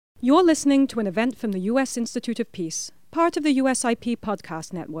You're listening to an event from the U.S. Institute of Peace, part of the USIP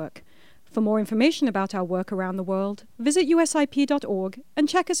podcast network. For more information about our work around the world, visit usip.org and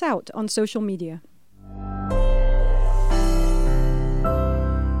check us out on social media.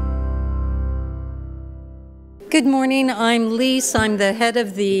 Good morning. I'm Lise. I'm the head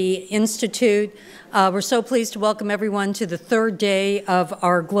of the Institute. We're so pleased to welcome everyone to the third day of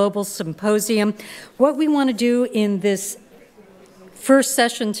our global symposium. What we want to do in this first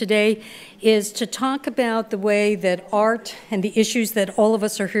session today is to talk about the way that art and the issues that all of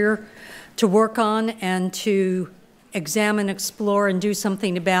us are here to work on and to examine, explore, and do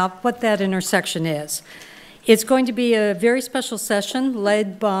something about what that intersection is. It's going to be a very special session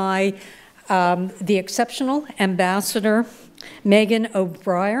led by the exceptional ambassador, Megan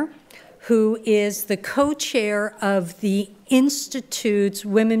O'Brien, who is the co-chair of the Institute's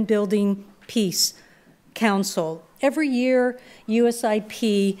Women Building Peace Council. Every year,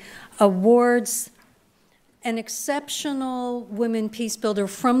 USIP awards an exceptional women peace builder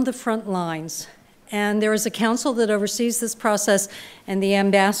from the front lines. And there is a council that oversees this process, and the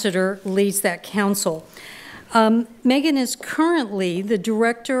ambassador leads that council. Megan is currently the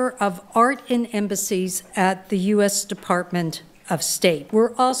Director of Art in Embassies at the U.S. Department of State.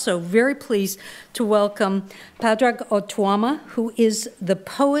 We're also very pleased to welcome Padraig Otuama, who is the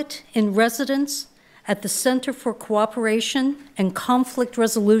Poet in Residence at the Center for Cooperation and Conflict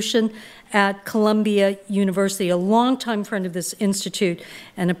Resolution at Columbia University, a longtime friend of this institute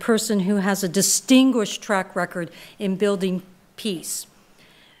and a person who has a distinguished track record in building peace.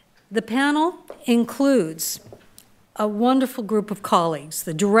 The panel includes a wonderful group of colleagues.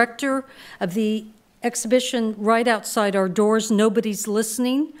 The director of the exhibition right outside our doors, Nobody's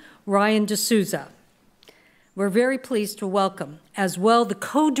Listening, Ryan D'Souza. We're very pleased to welcome as well the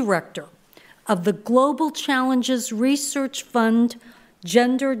co-director of the Global Challenges Research Fund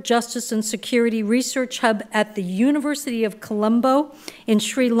Gender, Justice and Security Research Hub at the University of Colombo in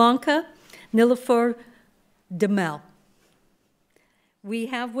Sri Lanka, Nilofer Demel. We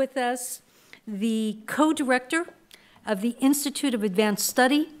have with us the co-director of the Institute of Advanced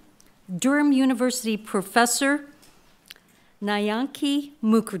Study, Durham University professor, Nayanki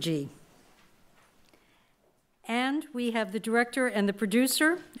Mukherjee. And we have the director and the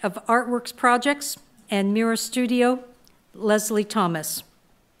producer of Artworks Projects and Mirror Studio, Leslie Thomas.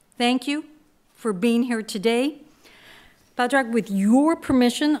 Thank you for being here today. Padraig, with your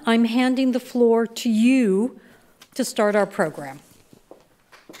permission, I'm handing the floor to you to start our program.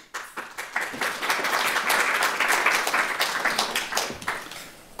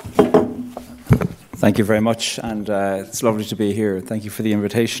 Thank you very much, and it's lovely to be here. Thank you for the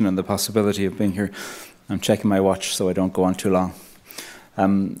invitation and the possibility of being here. I'm checking my watch so I don't go on too long.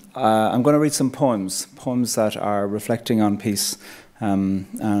 I'm going to read some poems that are reflecting on peace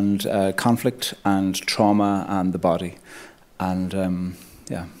and conflict and trauma and the body. And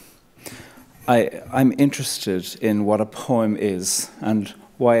I'm interested in what a poem is and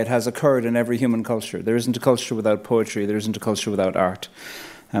why it has occurred in every human culture. There isn't a culture without poetry. There isn't a culture without art.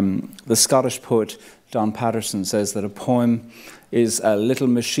 The Scottish poet Don Patterson says that a poem is a little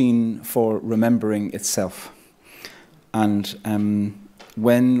machine for remembering itself. And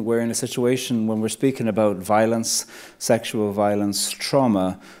when we're in a situation, when we're speaking about violence, sexual violence,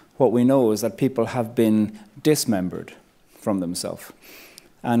 trauma, what we know is that people have been dismembered from themselves.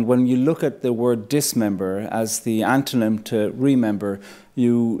 And when you look at the word dismember as the antonym to remember,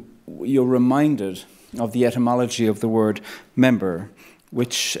 you're reminded of the etymology of the word member,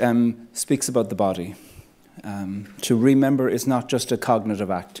 which speaks about the body. To remember is not just a cognitive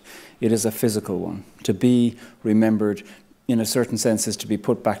act, it is a physical one. To be remembered, in a certain sense, is to be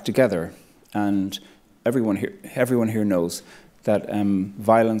put back together. And everyone here knows that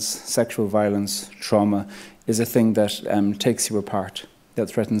violence, sexual violence, trauma, is a thing that takes you apart, that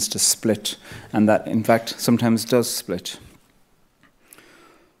threatens to split, and that, in fact, sometimes does split.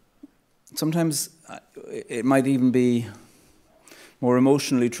 Sometimes it might even be more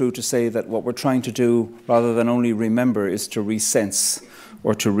emotionally true to say that what we're trying to do, rather than only remember, is to resense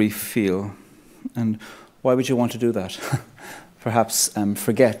or to re-feel. And why would you want to do that? Perhaps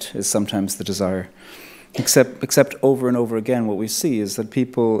forget is sometimes the desire. Except over and over again, what we see is that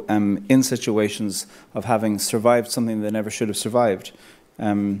people in situations of having survived something they never should have survived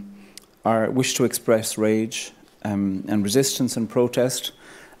wish to express rage and resistance and protest,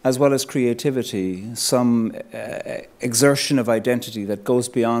 as well as creativity, some exertion of identity that goes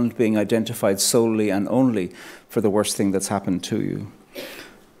beyond being identified solely and only for the worst thing that's happened to you.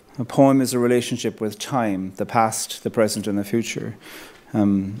 A poem is a relationship with time, the past, the present, and the future.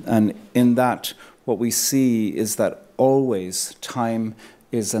 And in that, what we see is that always time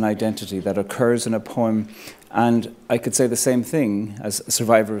is an identity that occurs in a poem. And I could say the same thing as a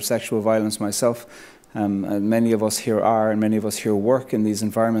survivor of sexual violence myself. And many of us here are, and many of us here work in these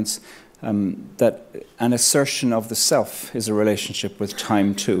environments, that an assertion of the self is a relationship with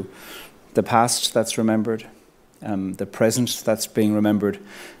time too. The past that's remembered, the present that's being remembered,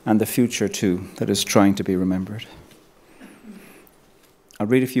 and the future too that is trying to be remembered. I'll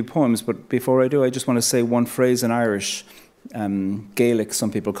read a few poems, but before I do, I just want to say one phrase in Irish. Gaelic,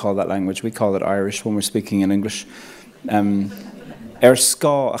 some people call that language. We call it Irish when we're speaking in English. Ska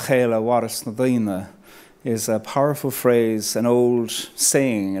a chéile waras na daoine is a powerful phrase, an old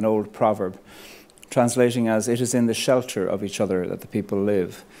saying, an old proverb, translating as, it is in the shelter of each other that the people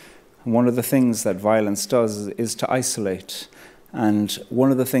live. And one of the things that violence does is to isolate. And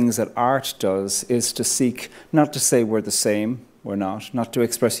one of the things that art does is to seek, not to say we're the same, we're not to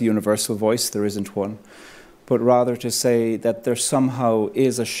express a universal voice, there isn't one, but rather to say that there somehow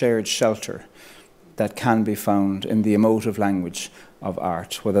is a shared shelter that can be found in the emotive language of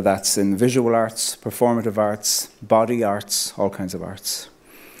art, whether that's in visual arts, performative arts, body arts, all kinds of arts.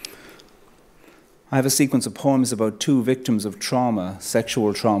 I have a sequence of poems about two victims of trauma,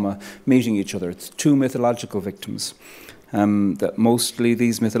 sexual trauma, meeting each other. It's two mythological victims. That mostly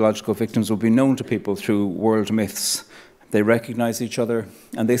these mythological victims will be known to people through world myths. They recognize each other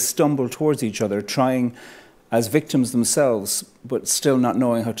and they stumble towards each other, trying as victims themselves, but still not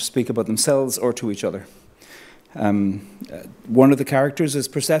knowing how to speak about themselves or to each other. One of the characters is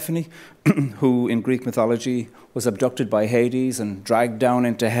Persephone, who in Greek mythology was abducted by Hades and dragged down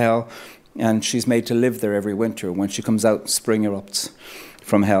into hell, and she's made to live there every winter. When she comes out, spring erupts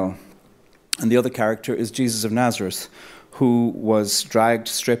from hell. And the other character is Jesus of Nazareth, who was dragged,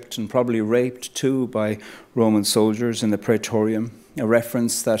 stripped, and probably raped too by Roman soldiers in the Praetorium, a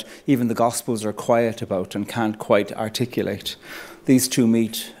reference that even the Gospels are quiet about and can't quite articulate. These two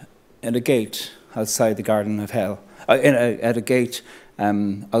meet at a gate outside the Garden of Hell, at a gate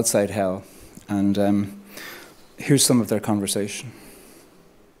outside hell. And here's some of their conversation.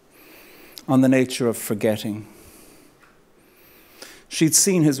 On the nature of forgetting. She'd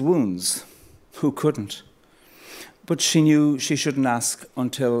seen his wounds. Who couldn't? But she knew she shouldn't ask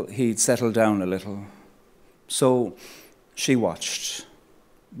until he'd settled down a little. So she watched,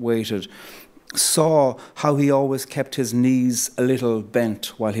 waited, saw how he always kept his knees a little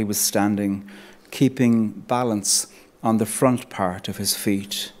bent while he was standing, keeping balance on the front part of his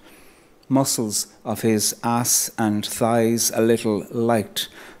feet. Muscles of his ass and thighs a little light,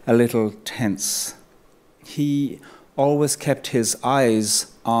 a little tense. He always kept his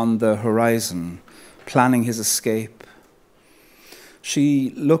eyes on the horizon, planning his escape.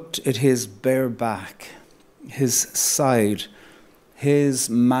 She looked at his bare back, his side, his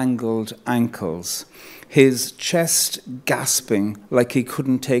mangled ankles, his chest gasping like he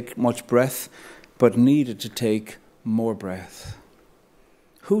couldn't take much breath, but needed to take more breath.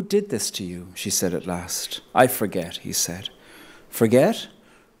 Who did this to you? She said at last. I forget, he said. Forget?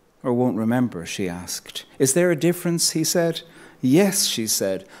 Or won't remember, she asked. Is there a difference, he said. Yes, she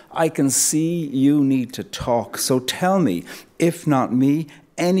said. I can see you need to talk, so tell me, if not me,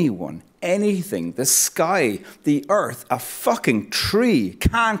 anyone, anything, the sky, the earth, a fucking tree.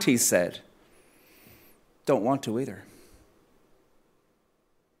 Can't, he said. Don't want to either.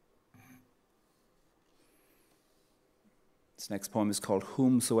 This next poem is called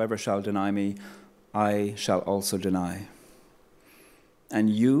Whomsoever Shall Deny Me, I Shall Also Deny. And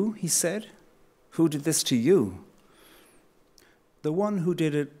you, he said, who did this to you? The one who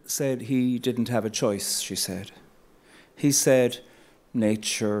did it said he didn't have a choice, she said. He said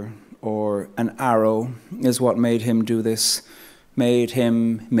nature or an arrow is what made him do this, made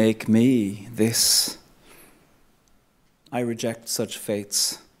him make me this. I reject such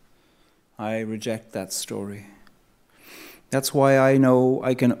fates. I reject that story. That's why I know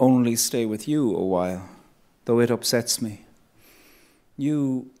I can only stay with you a while, though it upsets me.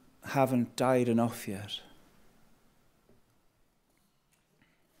 You haven't died enough yet.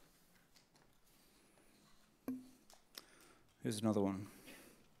 Here's another one.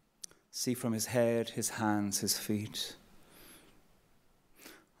 See from his head, his hands, his feet.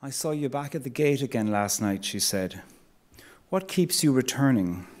 I saw you back at the gate again last night, she said. What keeps you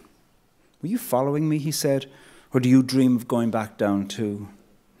returning? Were you following me, he said, or do you dream of going back down too?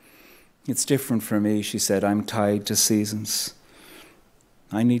 It's different for me, she said. I'm tied to seasons.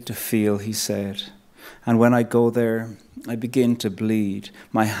 I need to feel, he said. And when I go there, I begin to bleed.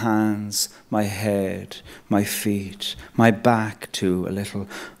 My hands, my head, my feet, my back too, a little.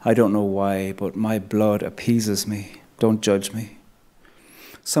 I don't know why, but my blood appeases me. Don't judge me.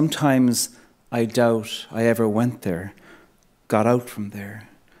 Sometimes I doubt I ever went there, got out from there.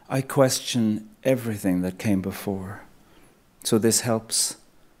 I question everything that came before. So this helps.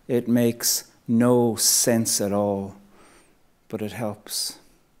 It makes no sense at all, but it helps.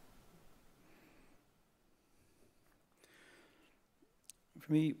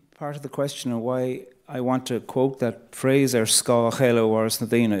 For me, part of the question of why I want to quote that phrase, "Er ska chelo ars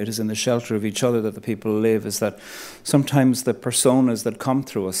nadina," it is in the shelter of each other that the people live, is that sometimes the personas that come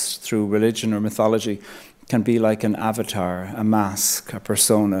through us through religion or mythology can be like an avatar, a mask, a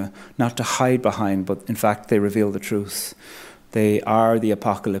persona, not to hide behind, but in fact they reveal the truth. They are the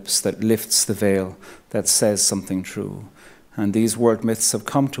apocalypse that lifts the veil, that says something true. And these world myths have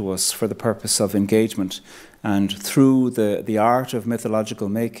come to us for the purpose of engagement. And through the art of mythological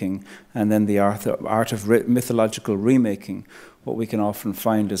making and then the art of mythological remaking, what we can often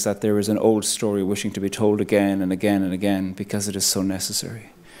find is that there is an old story wishing to be told again and again and again because it is so necessary.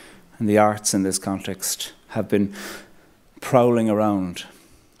 And the arts in this context have been prowling around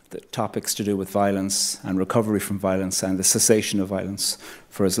the topics to do with violence and recovery from violence and the cessation of violence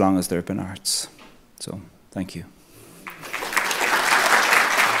for as long as there have been arts. So, thank you.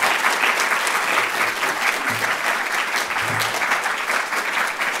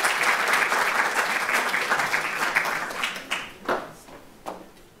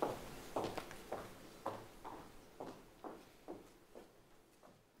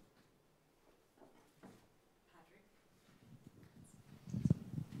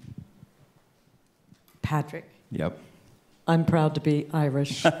 Patrick. Yep. I'm proud to be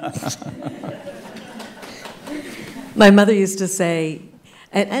Irish. My mother used to say,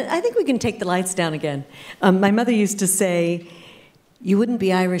 and I think we can take the lights down again. My mother used to say, "You wouldn't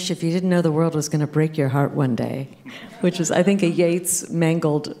be Irish if you didn't know the world was going to break your heart one day," which is, I think, a Yeats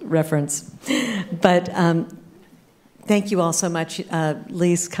mangled reference. But thank you all so much.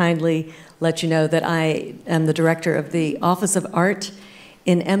 Lise kindly let you know that I am the director of the Office of Art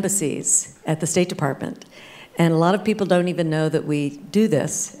in Embassies at the State Department. And a lot of people don't even know that we do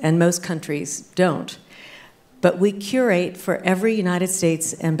this, and most countries don't. But we curate for every United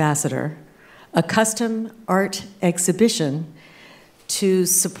States ambassador a custom art exhibition to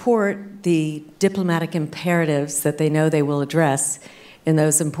support the diplomatic imperatives that they know they will address in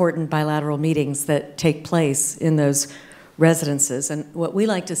those important bilateral meetings that take place in those residences. And what we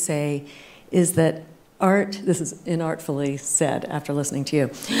like to say is that art, this is inartfully said after listening to you,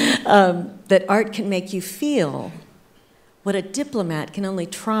 that art can make you feel what a diplomat can only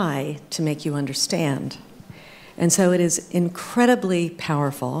try to make you understand. And so it is incredibly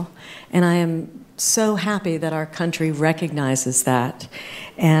powerful, and I am so happy that our country recognizes that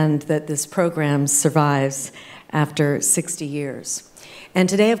and that this program survives after 60 years. And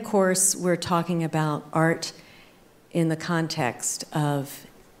today, of course, we're talking about art in the context of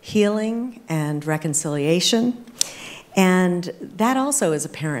healing and reconciliation, and that also is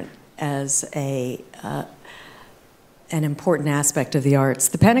apparent as an important aspect of the arts.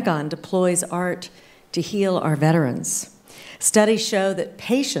 The Pentagon deploys art to heal our veterans. Studies show that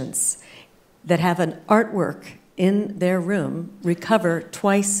patients that have an artwork in their room recover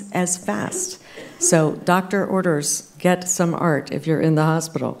twice as fast. So doctor orders, get some art if you're in the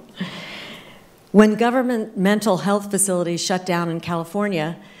hospital. When government mental health facilities shut down in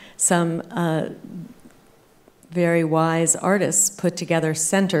California, some very wise artists put together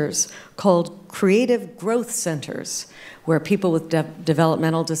centers called creative growth centers, where people with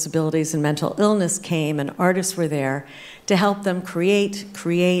developmental disabilities and mental illness came, and artists were there to help them create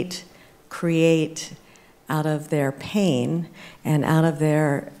out of their pain and out of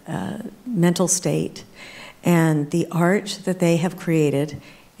their mental state. And the art that they have created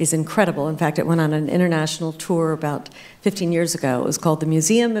is incredible. In fact, it went on an international tour about 15 years ago. It was called the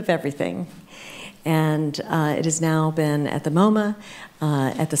Museum of Everything. And it has now been at the MoMA,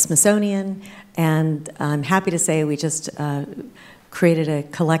 at the Smithsonian, and I'm happy to say we just created a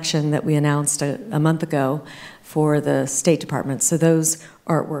collection that we announced a month ago for the State Department. So those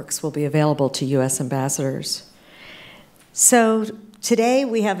artworks will be available to U.S. ambassadors. So today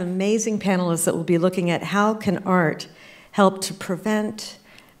we have amazing panelists that will be looking at how can art help to prevent,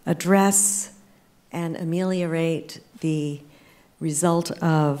 address, and ameliorate the result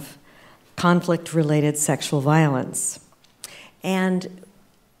of conflict-related sexual violence. And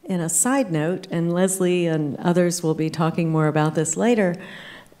in a side note, and Leslie and others will be talking more about this later,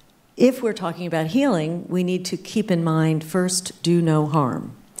 if we're talking about healing, we need to keep in mind, first, do no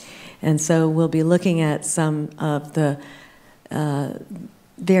harm. And so we'll be looking at some of the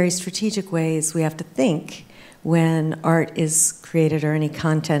very strategic ways we have to think when art is created or any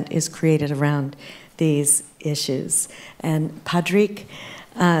content is created around these issues. And Patrick,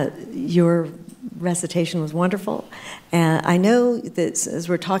 you're recitation was wonderful. And I know that as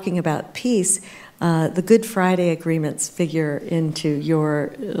we're talking about peace, the Good Friday agreements figure into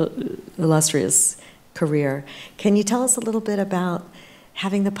your illustrious career. Can you tell us a little bit about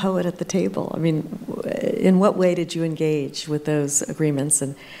having the poet at the table? I mean, in what way did you engage with those agreements,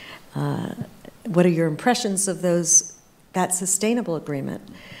 and what are your impressions of that sustainable agreement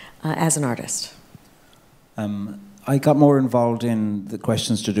as an artist? I got more involved in the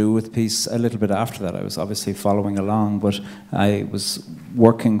questions to do with peace a little bit after that. I was obviously following along, but I was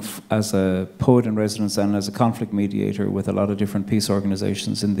working as a poet in residence and as a conflict mediator with a lot of different peace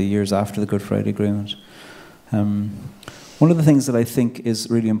organizations in the years after the Good Friday Agreement. One of the things that I think is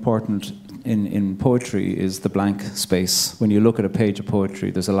really important in poetry is the blank space. When you look at a page of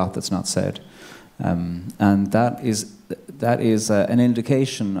poetry, there's a lot that's not said. And that is an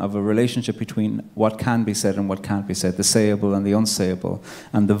indication of a relationship between what can be said and what can't be said, the sayable and the unsayable,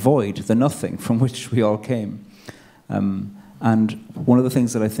 and the void, the nothing from which we all came. And one of the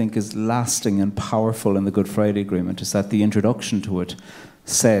things that I think is lasting and powerful in the Good Friday Agreement is that the introduction to it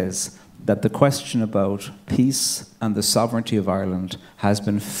says that the question about peace and the sovereignty of Ireland has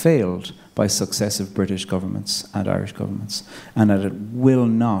been failed by successive British governments and Irish governments, and that it will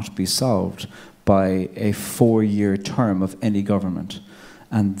not be solved by a 4-year term of any government.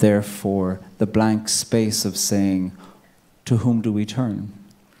 And therefore, the blank space of saying, to whom do we turn?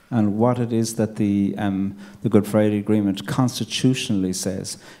 And what it is that the Good Friday Agreement constitutionally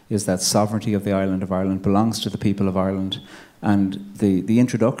says is that sovereignty of the island of Ireland belongs to the people of Ireland. And the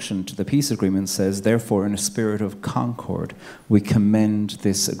introduction to the peace agreement says, therefore, in a spirit of concord, we commend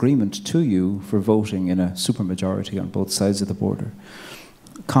this agreement to you for voting in a supermajority on both sides of the border.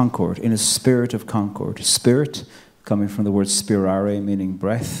 Concord, in a spirit of concord. Spirit, coming from the word spirare, meaning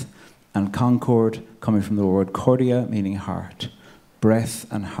breath, and concord, coming from the word cordia, meaning heart. Breath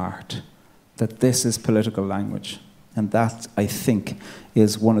and heart. That this is political language. And that, I think,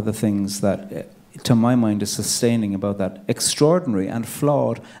 is one of the things that, to my mind, is sustaining about that extraordinary and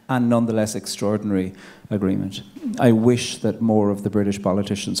flawed and nonetheless extraordinary agreement. I wish that more of the British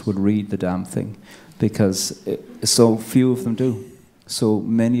politicians would read the damn thing, because so few of them do. So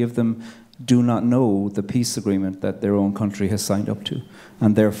many of them do not know the peace agreement that their own country has signed up to,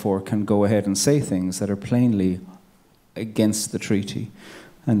 and therefore can go ahead and say things that are plainly against the treaty.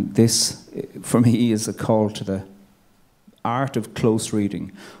 And this, for me, is a call to the art of close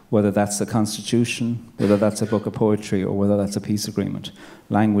reading, whether that's the Constitution, whether that's a book of poetry, or whether that's a peace agreement.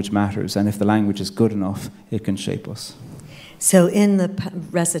 Language matters, and if the language is good enough, it can shape us. So in the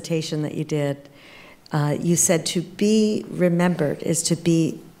recitation that you did, you said to be remembered is to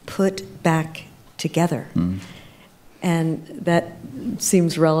be put back together. Mm. And that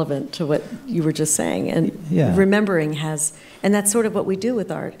seems relevant to what you were just saying. And remembering has, and that's sort of what we do with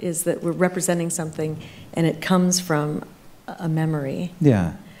art, is that we're representing something and it comes from a memory.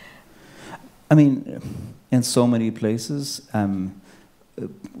 Yeah. I mean, in so many places,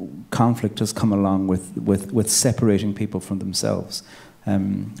 conflict has come along with separating people from themselves.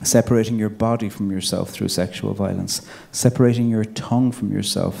 Separating your body from yourself through sexual violence, separating your tongue from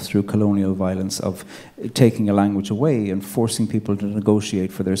yourself through colonial violence of taking a language away and forcing people to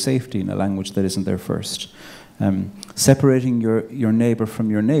negotiate for their safety in a language that isn't their first. Separating your neighbour from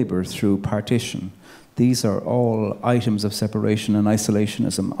your neighbour through partition. These are all items of separation and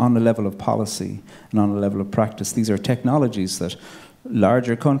isolationism on a level of policy and on a level of practice. These are technologies that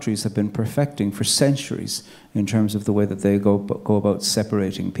larger countries have been perfecting for centuries in terms of the way that they go about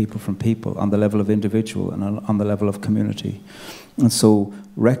separating people from people on the level of individual and on the level of community. And so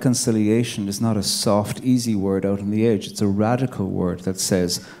reconciliation is not a soft, easy word out on the edge. It's a radical word that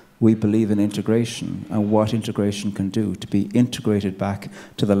says we believe in integration and what integration can do, to be integrated back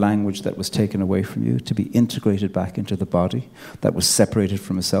to the language that was taken away from you, to be integrated back into the body that was separated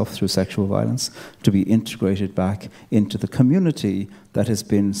from itself through sexual violence, to be integrated back into the community that has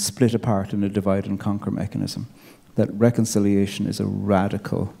been split apart in a divide and conquer mechanism. That reconciliation is a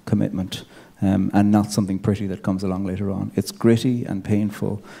radical commitment and not something pretty that comes along later on. It's gritty and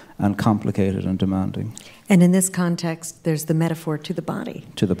painful and complicated and demanding. And in this context, there's the metaphor to the body.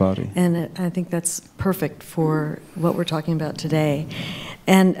 To the body. And I think that's perfect for what we're talking about today.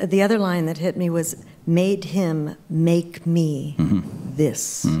 And the other line that hit me was, made him make me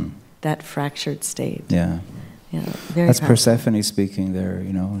this, that fractured state. Yeah. Yeah, very That's powerful. Persephone speaking there.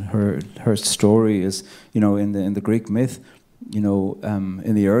 You know, her story is, you know, in the Greek myth, you know,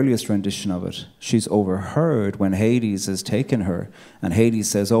 in the earliest rendition of it, she's overheard when Hades has taken her, and Hades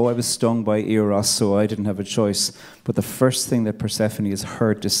says, "Oh, I was stung by Eros, so I didn't have a choice." But the first thing that Persephone is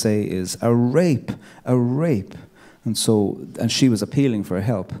heard to say is, "A rape, a rape," and she was appealing for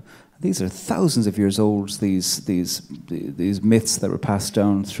help. These are thousands of years old, these myths that were passed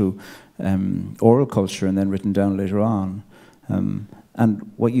down through oral culture and then written down later on.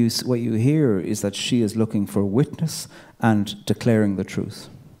 And what you hear is that she is looking for witness and declaring the truth.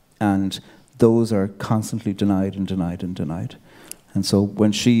 And those are constantly denied and denied and denied. And so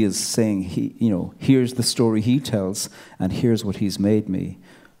when she is saying, here's the story he tells, and here's what he's made me,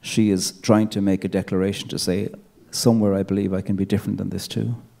 she is trying to make a declaration to say, somewhere I believe I can be different than this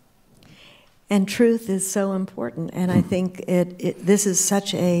too. And truth is so important. And I think this is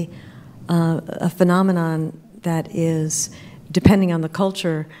such a phenomenon that is, depending on the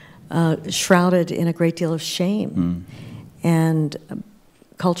culture, shrouded in a great deal of shame and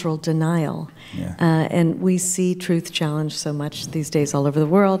cultural denial. Yeah. And we see truth challenged so much these days all over the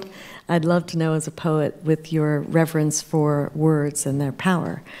world. I'd love to know, as a poet, with your reverence for words and their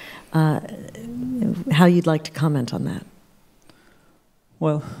power, how you'd like to comment on that.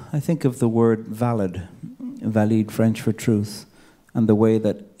 Well, I think of the word valid French for truth, and the way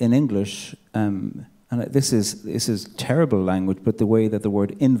that in English, and this is terrible language, but the way that the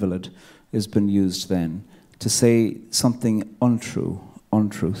word invalid has been used then to say something untrue,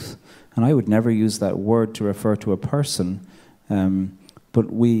 untruth. And I would never use that word to refer to a person, but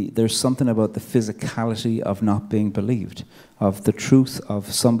there's something about the physicality of not being believed, of the truth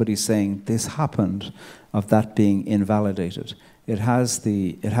of somebody saying this happened, of that being invalidated. It has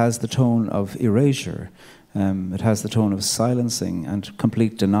the tone of erasure. It has the tone of silencing and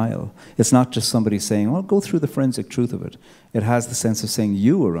complete denial. It's not just somebody saying, well, go through the forensic truth of it. It has the sense of saying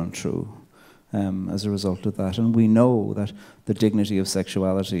you are untrue as a result of that. And we know that the dignity of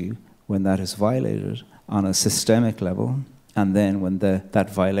sexuality, when that is violated on a systemic level, and then when that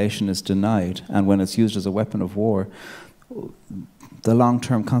violation is denied, and when it's used as a weapon of war, the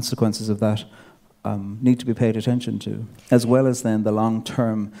long-term consequences of that need to be paid attention to, as well as then the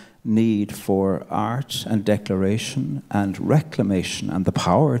long-term need for art and declaration and reclamation and the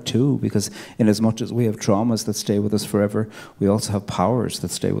power too, because in as much as we have traumas that stay with us forever, we also have powers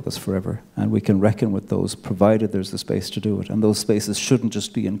that stay with us forever, and we can reckon with those provided there's the space to do it. And those spaces shouldn't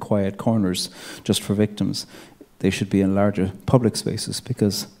just be in quiet corners just for victims. They should be in larger public spaces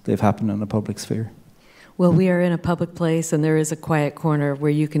because they've happened in a public sphere. Well, we are in a public place, and there is a quiet corner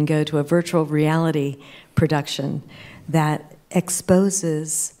where you can go to a virtual reality production that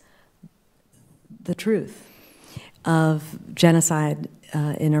exposes the truth of genocide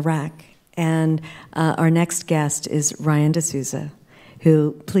in Iraq. And our next guest is Ryan D'Souza,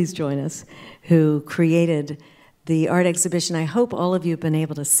 who, please join us, who created the art exhibition I hope all of you have been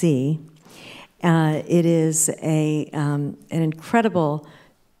able to see. It is an incredible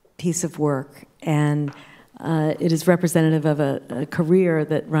piece of work, and it is representative of a career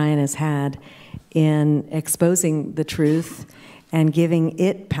that Ryan has had in exposing the truth and giving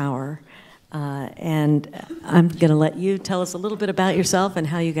it power. And I'm going to let you tell us a little bit about yourself and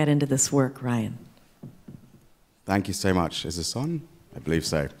how you got into this work, Ryan. Thank you so much. Is this on? I believe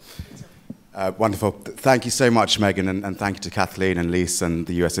so. Wonderful. Thank you so much, Megan, and thank you to Kathleen and Lise and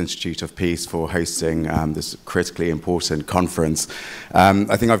the US Institute of Peace for hosting this critically important conference.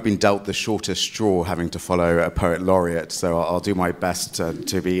 I think I've been dealt the shortest straw having to follow a poet laureate, so I'll do my best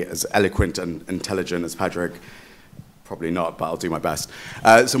to be as eloquent and intelligent as Padraig. Probably not, but I'll do my best.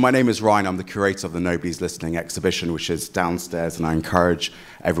 So my name is Ryan. I'm the curator of the Nobody's Listening exhibition, which is downstairs, and I encourage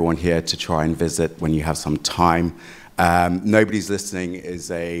everyone here to try and visit when you have some time. Nobody's Listening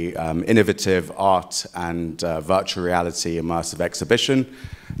is a innovative art and virtual reality immersive exhibition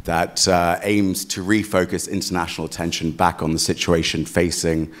that aims to refocus international attention back on the situation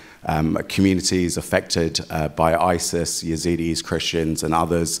facing communities affected by ISIS, Yazidis, Christians, and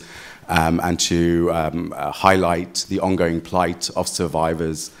others, and to highlight the ongoing plight of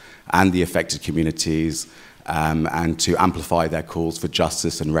survivors and the affected communities, and to amplify their calls for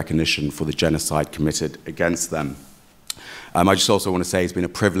justice and recognition for the genocide committed against them. I just also want to say it's been a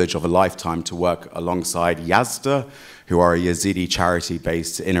privilege of a lifetime to work alongside Yazda, who are a Yazidi charity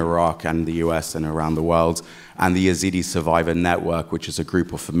based in Iraq and the US and around the world, and the Yazidi Survivor Network, which is a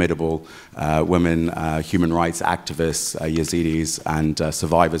group of formidable women, human rights activists, Yazidis, and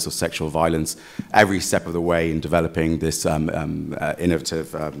survivors of sexual violence, every step of the way in developing this innovative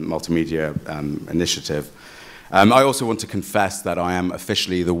multimedia initiative. I also want to confess that I am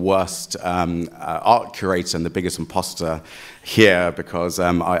officially the worst art curator and the biggest imposter here because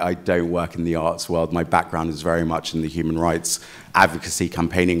I don't work in the arts world. My background is very much in the human rights advocacy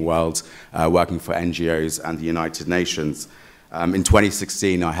campaigning world, working for NGOs and the United Nations. In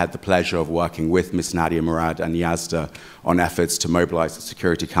 2016, I had the pleasure of working with Ms. Nadia Murad and Yazda on efforts to mobilize the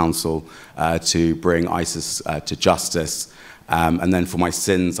Security Council to bring ISIS to justice. And then for my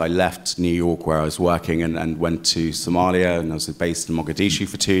sins, I left New York where I was working and went to Somalia, and I was based in Mogadishu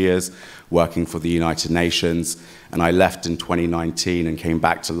for 2 years, working for the United Nations. And I left in 2019 and came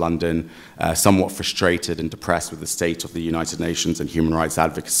back to London, somewhat frustrated and depressed with the state of the United Nations and human rights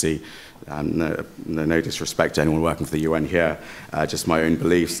advocacy. No disrespect to anyone working for the UN here, just my own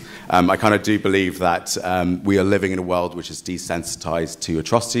beliefs. I kind of do believe that we are living in a world which is desensitized to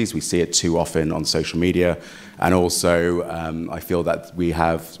atrocities. We see it too often on social media. And also, I feel that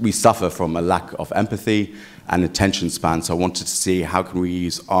we suffer from a lack of empathy and attention span. So I wanted to see how can we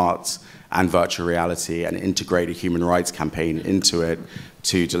use art and virtual reality and integrate a human rights campaign into it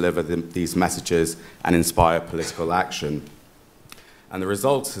to deliver these messages and inspire political action. And the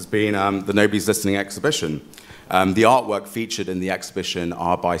result has been the Nobody's Listening exhibition. The artwork featured in the exhibition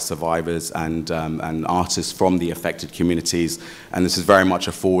are by survivors and artists from the affected communities. And this is very much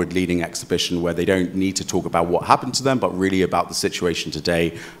a forward-leading exhibition where they don't need to talk about what happened to them, but really about the situation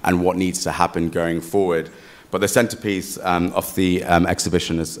today and what needs to happen going forward. But the centerpiece of the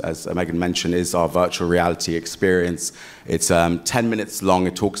exhibition, as Megan mentioned, is our virtual reality experience. It's 10 minutes long.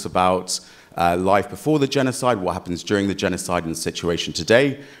 It talks about life before the genocide, what happens during the genocide and the situation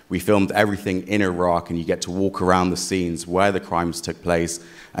today. We filmed everything in Iraq, and you get to walk around the scenes where the crimes took place,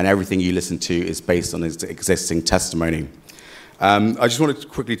 and everything you listen to is based on existing testimony. I just wanted to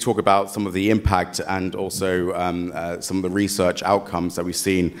quickly talk about some of the impact and also some of the research outcomes that we've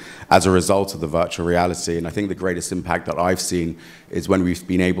seen as a result of the virtual reality. And I think the greatest impact that I've seen is when we've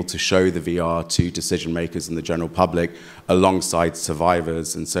been able to show the VR to decision makers and the general public alongside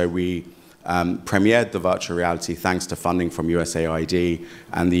survivors. And so we premiered the virtual reality thanks to funding from USAID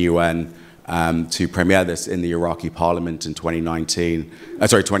and the UN to premiere this in the Iraqi parliament in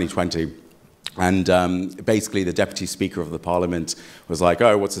 2020. And basically the deputy speaker of the parliament was like,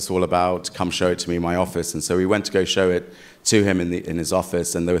 oh, what's this all about? Come show it to me in my office. And so we went to go show it to him in his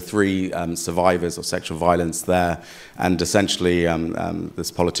office, and there were 3 survivors of sexual violence there. And essentially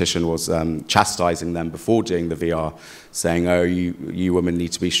this politician was chastising them before doing the VR, saying, oh, you women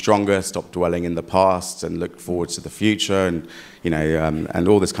need to be stronger, stop dwelling in the past and look forward to the future, and, and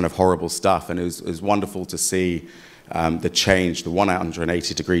all this kind of horrible stuff. And it was wonderful to see the change, the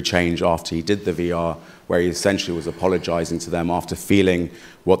 180-degree change after he did the VR, where he essentially was apologizing to them after feeling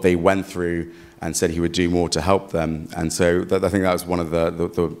what they went through and said he would do more to help them. And so I think that was one of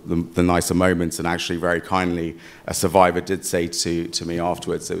the nicer moments. And actually, very kindly, a survivor did say to me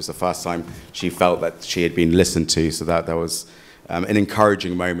afterwards, it was the first time she felt that she had been listened to. So that was an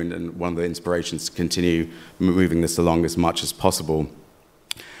encouraging moment and one of the inspirations to continue moving this along as much as possible.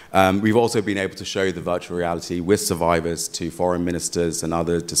 We've also been able to show the virtual reality with survivors to foreign ministers and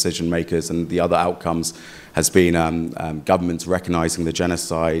other decision makers, and the other outcomes has been governments recognizing the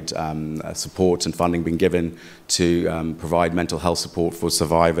genocide, support and funding being given to provide mental health support for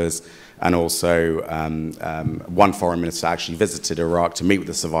survivors, and also one foreign minister actually visited Iraq to meet with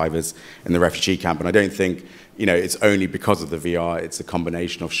the survivors in the refugee camp. And I don't think it's only because of the VR. It's a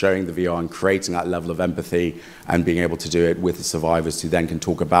combination of showing the VR and creating that level of empathy and being able to do it with the survivors who then can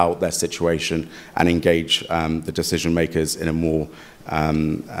talk about their situation and engage the decision makers in a more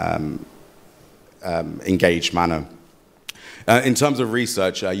engaged manner. In terms of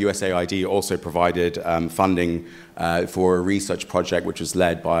research, USAID also provided funding for a research project which was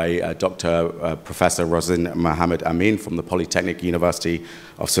led by Professor Rosin Mohammed Amin from the Polytechnic University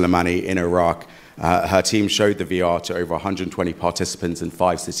of Soleimani in Iraq. Her team showed the VR to over 120 participants in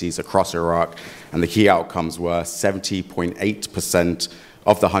 5 cities across Iraq, and the key outcomes were 70.8%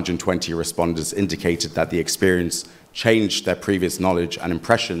 of the 120 respondents indicated that the experience changed their previous knowledge and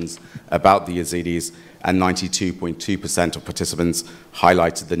impressions about the Yazidis, and 92.2% of participants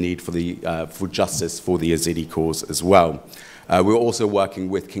highlighted the need for justice for the Yazidi cause as well. We're also working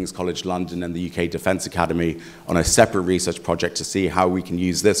with King's College London and the UK Defence Academy on a separate research project to see how we can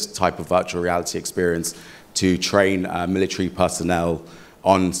use this type of virtual reality experience to train military personnel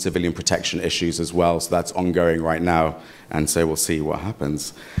on civilian protection issues as well. So that's ongoing right now, and so we'll see what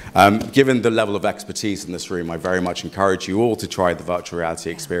happens. Given the level of expertise in this room, I very much encourage you all to try the virtual reality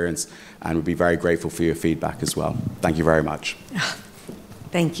experience, and we'd be very grateful for your feedback as well. Thank you very much.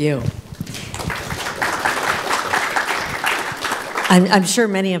 Thank you. I'm sure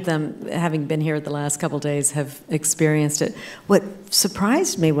many of them, having been here the last couple of days, have experienced it. What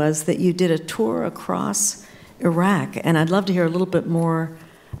surprised me was that you did a tour across Iraq, and I'd love to hear a little bit more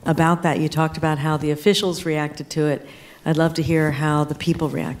about that. You talked about how the officials reacted to it. I'd love to hear how the people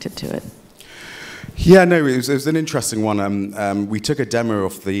reacted to it. Yeah, no, it was an interesting one. We took a demo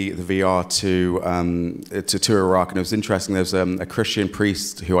of the VR to Iraq, and it was interesting. There was a Christian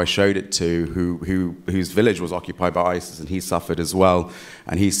priest who I showed it to, whose village was occupied by ISIS, and he suffered as well.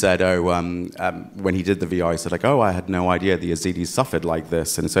 And he said, when he did the VR, he said, like, I had no idea the Yazidis suffered like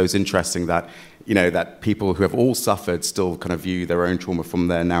this. And so it's interesting that, that people who have all suffered still kind of view their own trauma from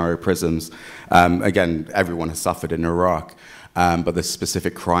their narrow prisms. Again, everyone has suffered in Iraq. But the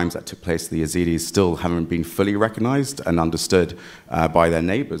specific crimes that took place to the Yazidis still haven't been fully recognized and understood by their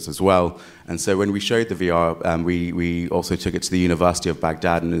neighbors as well. And so when we showed the VR, we also took it to the University of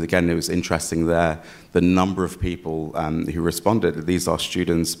Baghdad, and again, it was interesting there, the number of people who responded. These are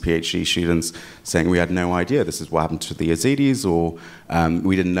students, PhD students, saying we had no idea this is what happened to the Yazidis, or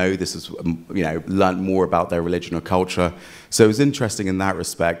we didn't know this is, learned more about their religion or culture. So it was interesting in that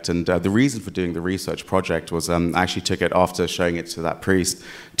respect, and the reason for doing the research project was I actually took it after showing it to that priest,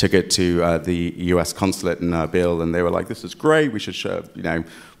 took it to the US consulate in Erbil, and they were like, this is great, we should show,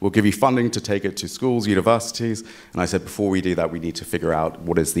 we'll give you funding to take it to schools, universities. And I said, before we do that, we need to figure out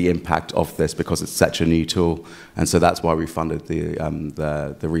what is the impact of this, because it's such a new tool. And so that's why we funded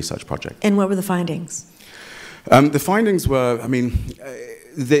the research project. And what were the findings? The findings were,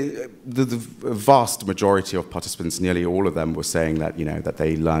 the vast majority of participants, nearly all of them, were saying that that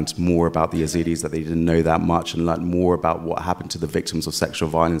they learned more about the Yazidis, that they didn't know that much, and learned more about what happened to the victims of sexual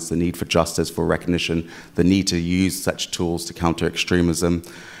violence, the need for justice, for recognition, the need to use such tools to counter extremism.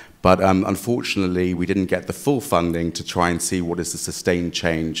 But unfortunately, we didn't get the full funding to try and see what is the sustained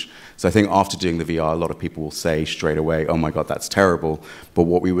change. So I think after doing the VR, a lot of people will say straight away, oh my God, that's terrible. But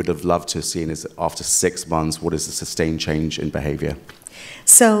what we would have loved to have seen is after 6 months, what is the sustained change in behavior?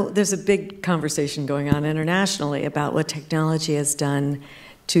 So there's a big conversation going on internationally about what technology has done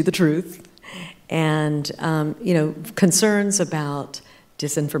to the truth, and concerns about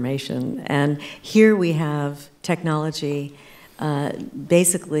disinformation. And here we have technology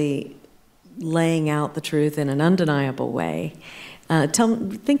basically laying out the truth in an undeniable way. Tell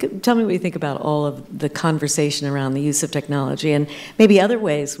me what you think about all of the conversation around the use of technology, and maybe other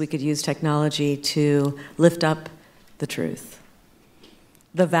ways we could use technology to lift up the truth.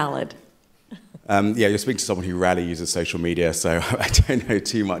 The valid. You're speaking to someone who rarely uses social media, so I don't know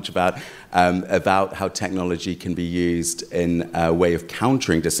too much about how technology can be used in a way of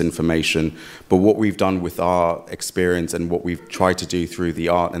countering disinformation. But what we've done with our experience and what we've tried to do through the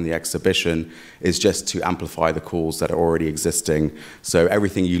art and the exhibition is just to amplify the calls that are already existing. So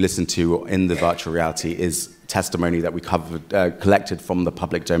everything you listen to in the virtual reality is testimony that we collected from the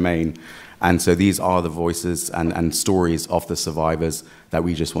public domain. And so these are the voices and stories of the survivors that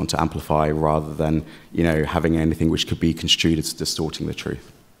we just want to amplify, rather than, having anything which could be construed as distorting the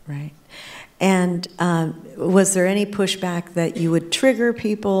truth. Right. And was there any pushback that you would trigger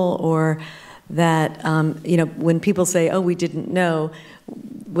people, or that, when people say, oh, we didn't know,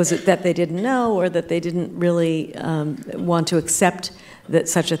 was it that they didn't know, or that they didn't really want to accept that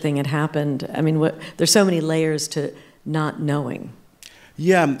such a thing had happened? There's so many layers to not knowing.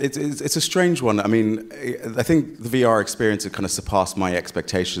 Yeah, it's a strange one. I think the VR experience had kind of surpassed my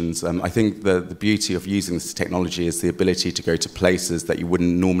expectations. I think the beauty of using this technology is the ability to go to places that you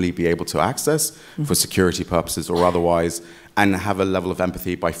wouldn't normally be able to access for security purposes or otherwise, and have a level of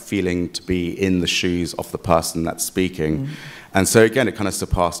empathy by feeling to be in the shoes of the person that's speaking. And so again, it kind of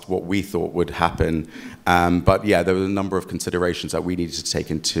surpassed what we thought would happen. But yeah, there were a number of considerations that we needed to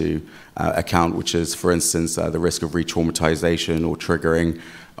take into account, which is, for instance, the risk of re-traumatization or triggering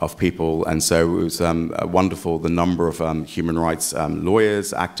of people. And so it was wonderful, the number of human rights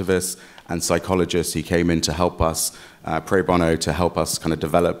lawyers, activists, and psychologists who came in to help us, pro bono, to help us kind of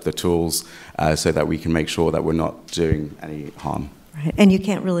develop the tools so that we can make sure that we're not doing any harm. Right. And you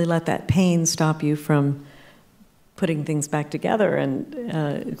can't really let that pain stop you from putting things back together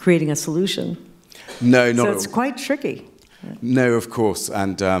and creating a solution. No, not so it's quite tricky. No, of course,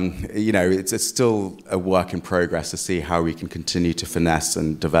 and it's still a work in progress to see how we can continue to finesse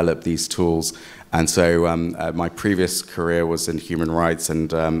and develop these tools. And so my previous career was in human rights,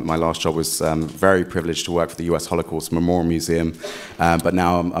 and my last job was very privileged to work for the US Holocaust Memorial Museum. But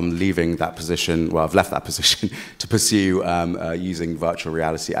now I'm leaving that position, well, I've left that position to pursue using virtual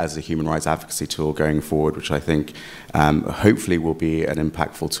reality as a human rights advocacy tool going forward, which I think hopefully will be an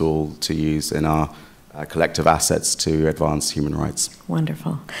impactful tool to use in our collective assets to advance human rights.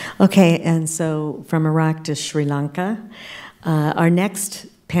 Wonderful. Okay, and so from Iraq to Sri Lanka, our next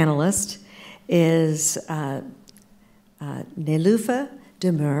panelist is Nelufa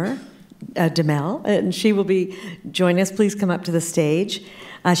Demir Demel, and she will be joining us. Please come up to the stage.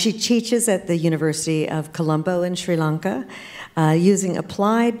 She teaches at the University of Colombo in Sri Lanka, using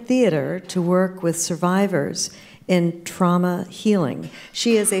applied theater to work with survivors in trauma healing.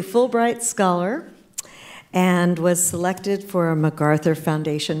 She is a Fulbright scholar and was selected for a MacArthur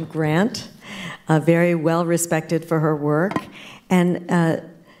Foundation grant, very well respected for her work. And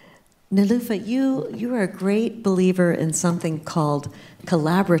Nilufa, you are a great believer in something called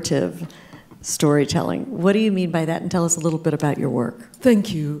collaborative storytelling. What do you mean by that? And tell us a little bit about your work.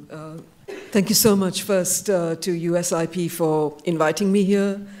 Thank you. Thank you so much first to USIP for inviting me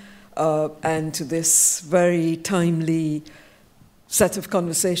here and to this very timely set of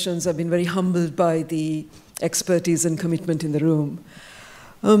conversations. I've been very humbled by the expertise and commitment in the room.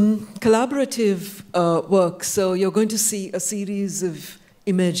 Collaborative work. So you're going to see a series of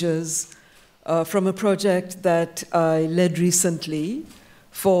images from a project that I led recently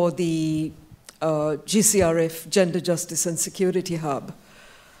for the GCRF Gender Justice and Security Hub.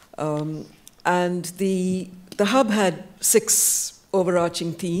 And the hub had 6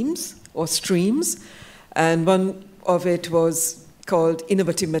 overarching themes or streams, and one of it was called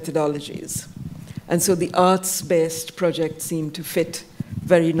Innovative Methodologies. And so the arts-based project seemed to fit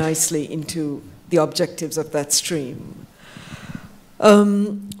very nicely into the objectives of that stream.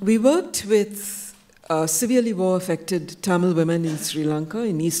 We worked with severely war-affected Tamil women in Sri Lanka,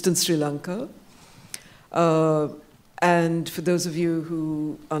 in eastern Sri Lanka. And for those of you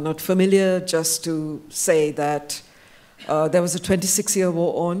who are not familiar, just to say that there was a 26-year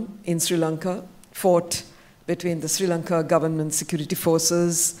war on in Sri Lanka, fought between the Sri Lanka government security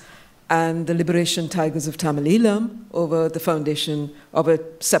forces and the Liberation Tigers of Tamil Eelam over the foundation of a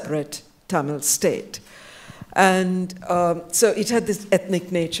separate Tamil state. And so it had this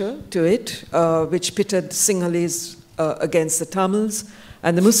ethnic nature to it, which pitted Sinhalese against the Tamils,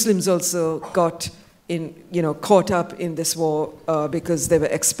 and the Muslims also got caught up in this war because they were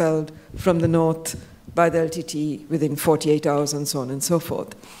expelled from the north by the LTT within 48 hours and so on and so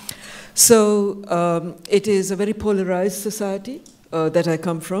forth. So it is a very polarized society that I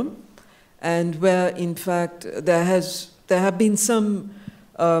come from, and where in fact there have been some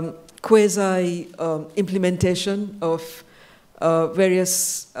quasi implementation of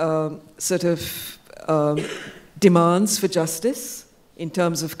various sort of demands for justice in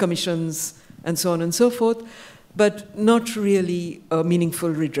terms of commissions and so on and so forth, but not really a meaningful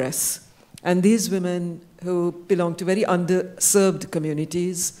redress. And these women who belong to very underserved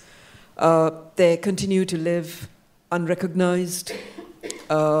communities, they continue to live unrecognized,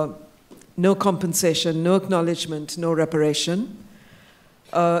 no compensation, no acknowledgement, no reparation.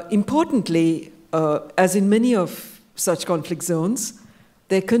 Importantly, as in many of such conflict zones,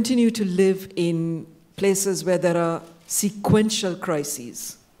 they continue to live in places where there are sequential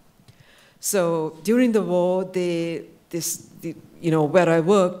crises. So during the war, where I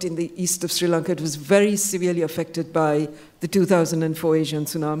worked in the east of Sri Lanka, it was very severely affected by the 2004 Asian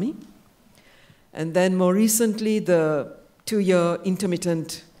tsunami. And then more recently, the 2-year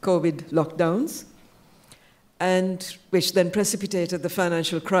intermittent COVID lockdowns, and which then precipitated the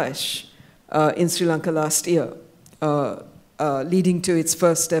financial crash in Sri Lanka last year, leading to its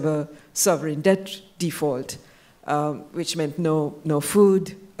first ever sovereign debt default, which meant no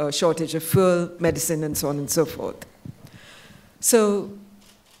food, shortage of fuel, medicine, and so on and so forth. So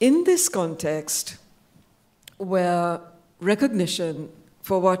in this context, where recognition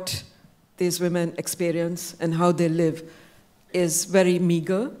for what these women experience and how they live is very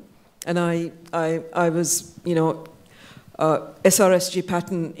meager, and I was, SRSG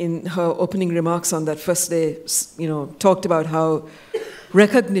Patton in her opening remarks on that first day, talked about how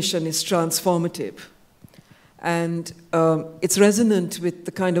recognition is transformative. And it's resonant with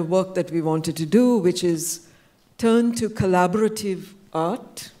the kind of work that we wanted to do, which is turn to collaborative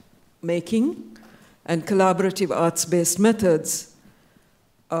art making and collaborative arts-based methods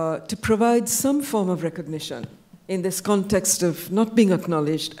to provide some form of recognition in this context of not being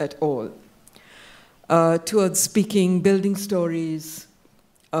acknowledged at all, towards speaking, building stories,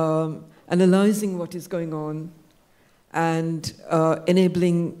 analyzing what is going on, and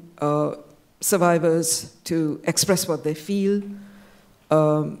enabling survivors to express what they feel,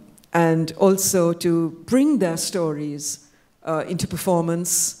 and also to bring their stories into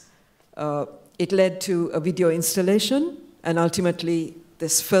performance. It led to a video installation, and ultimately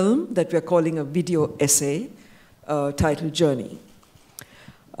this film that we're calling a video essay titled Journey.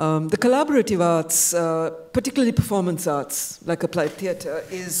 The collaborative arts, particularly performance arts, like applied theater,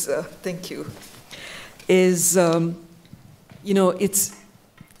 is, thank you, is,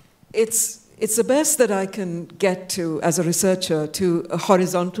 it's the best that I can get to, as a researcher, to a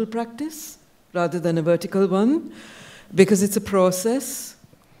horizontal practice rather than a vertical one, because it's a process,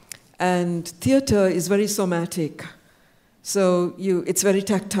 and theatre is very somatic, so it's very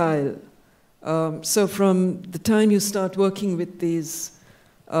tactile. So from the time you start working with these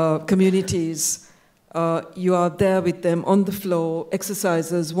communities, you are there with them on the floor,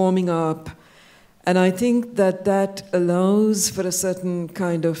 exercises, warming up, and I think that allows for a certain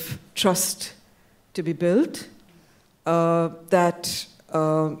kind of trust to be built that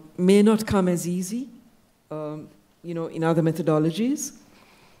may not come as easy, in other methodologies.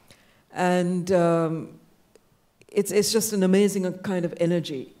 And it's just an amazing kind of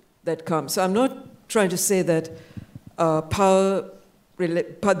energy that comes. So I'm not trying to say that the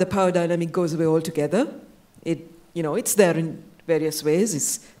power dynamic goes away altogether. It's there in various ways.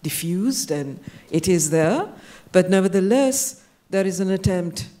 It's diffused and it is there. But nevertheless, there is an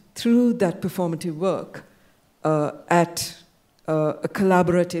attempt through that performative work at a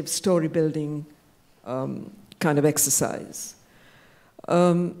collaborative story-building kind of exercise.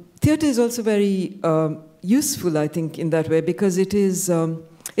 Theatre is also very useful, I think, in that way, because it's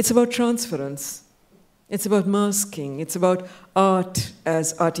about transference. It's about masking. It's about art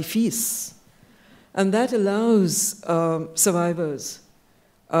as artifice. And that allows survivors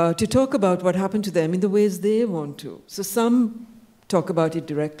to talk about what happened to them in the ways they want to. So some talk about it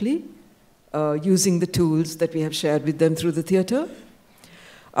directly, using the tools that we have shared with them through the theatre.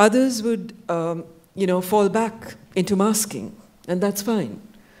 Others would, fall back into masking, and that's fine.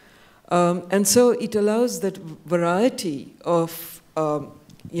 And so it allows that variety of,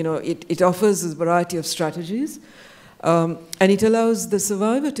 it offers a variety of strategies, and it allows the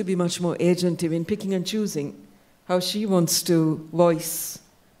survivor to be much more agentive in picking and choosing how she wants to voice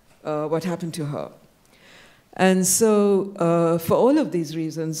what happened to her. And so for all of these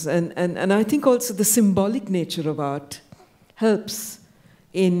reasons, and I think also the symbolic nature of art helps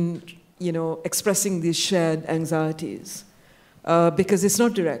in, expressing these shared anxieties, because it's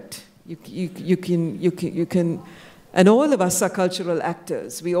not direct. You can, and all of us are cultural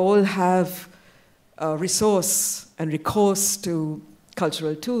actors. We all have resource and recourse to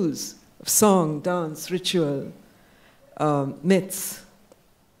cultural tools of song, dance, ritual, myths,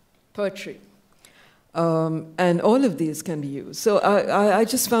 poetry. And all of these can be used. So I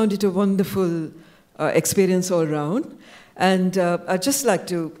just found it a wonderful experience all around. And I'd just like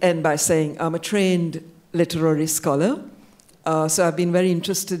to end by saying I'm a trained literary scholar. So I've been very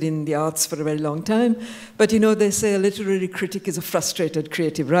interested in the arts for a very long time. But they say a literary critic is a frustrated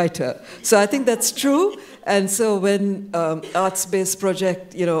creative writer. So I think that's true. And so when arts-based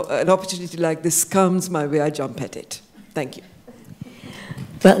project, an opportunity like this comes my way, I jump at it. Thank you.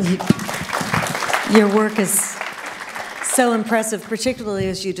 Well, your work is so impressive, particularly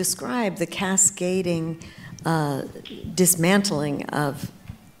as you describe the cascading dismantling of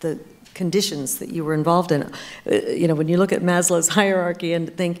the conditions that you were involved in. When you look at Maslow's hierarchy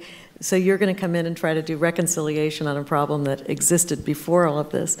and think, so you're going to come in and try to do reconciliation on a problem that existed before all of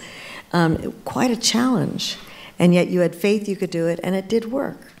this. Quite a challenge. And yet you had faith you could do it, and it did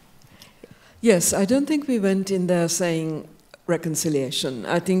work. Yes, I don't think we went in there saying reconciliation.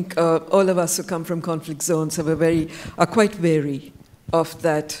 I think all of us who come from conflict zones are quite wary of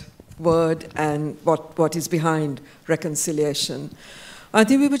that word and what is behind reconciliation. I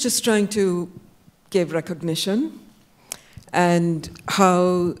think we were just trying to give recognition and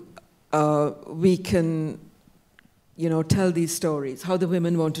how we can, tell these stories, how the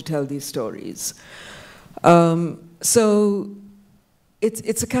women want to tell these stories. So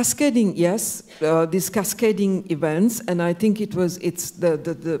it's a cascading, yes, these cascading events, and I think it's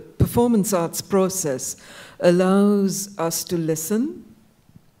the performance arts process allows us to listen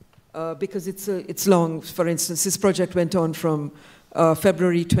because it's long. For instance, this project went on from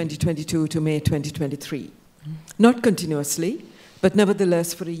February 2022 to May 2023. Not continuously, but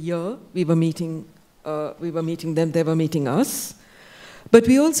nevertheless for a year we were meeting them, they were meeting us. But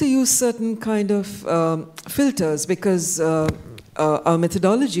we also use certain kind of filters because our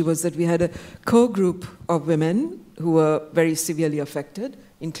methodology was that we had a core group of women who were very severely affected,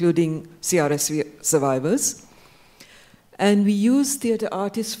 including CRS survivors. And we used theatre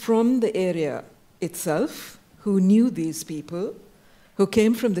artists from the area itself who knew these people, who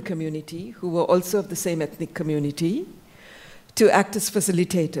came from the community, who were also of the same ethnic community, to act as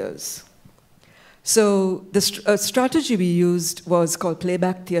facilitators. So the strategy we used was called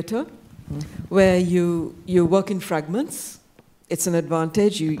playback theatre, where you work in fragments. It's an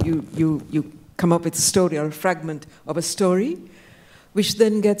advantage. You come up with a story or a fragment of a story, which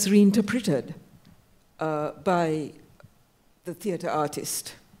then gets reinterpreted by the theatre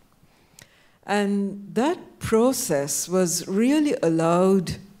artist. And that process was really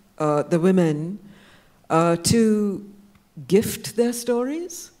allowed the women to gift their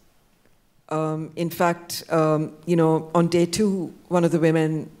stories. In fact, on day 2, one of the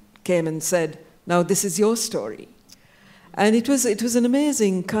women came and said, "Now this is your story." And it was an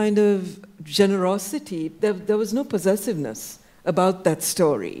amazing kind of generosity. There was no possessiveness about that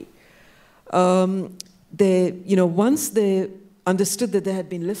story. Once they understood that they had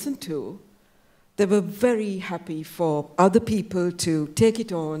been listened to, they were very happy for other people to take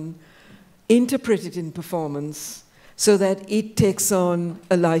it on, interpret it in performance, so that it takes on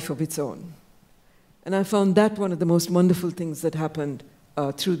a life of its own. And I found that one of the most wonderful things that happened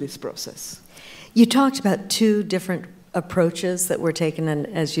through this process. You talked about 2 different approaches that were taken, and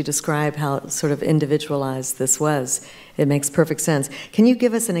as you describe how sort of individualized this was, it makes perfect sense. Can you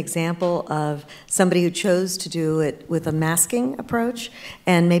give us an example of somebody who chose to do it with a masking approach,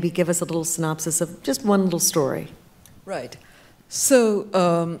 and maybe give us a little synopsis of just one little story? Right. So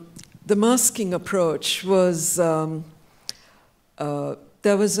the masking approach was there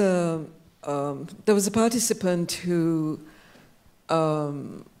was a participant who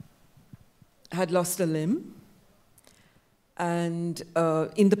had lost a limb. And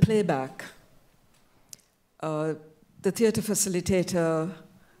in the playback, the theatre facilitator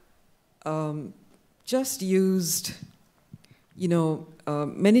just used,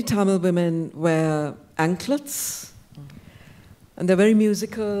 many Tamil women wear anklets, and they're very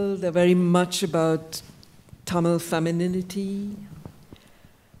musical, they're very much about Tamil femininity.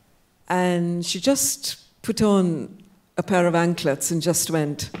 And she just put on a pair of anklets and just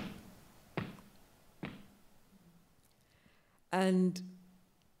went. And,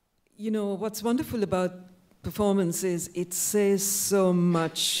 what's wonderful about performance is it says so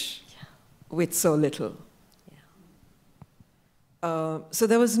much with so little. So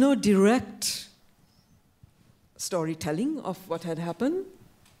there was no direct storytelling of what had happened,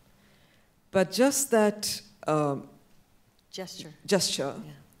 but just that gesture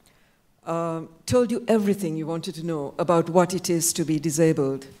told you everything you wanted to know about what it is to be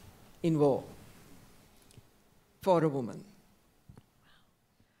disabled in war for a woman.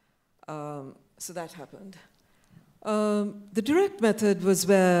 So that happened. The direct method was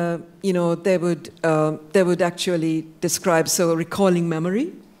where they would actually describe, so recalling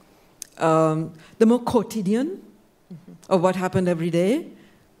memory, the more quotidian of what happened every day,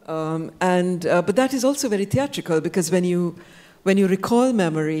 but that is also very theatrical, because when you recall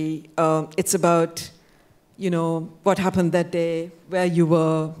memory, it's about what happened that day, where you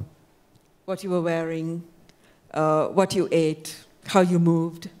were, what you were wearing, what you ate, how you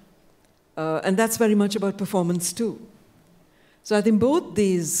moved. And that's very much about performance too. So I think both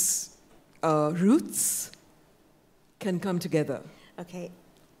these roots can come together. Okay.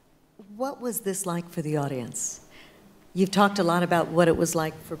 What was this like for the audience? You've talked a lot about what it was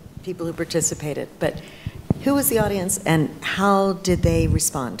like for people who participated, but who was the audience and how did they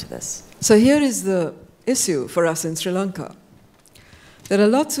respond to this? So here is the issue for us in Sri Lanka. There are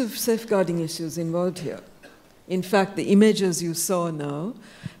lots of safeguarding issues involved here. In fact, the images you saw now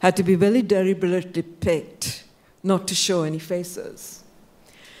had to be very deliberately picked not to show any faces.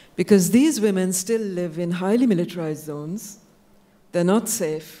 Because these women still live in highly militarized zones. They're not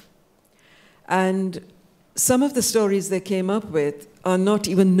safe. And some of the stories they came up with are not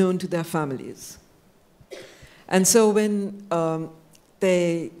even known to their families. And so when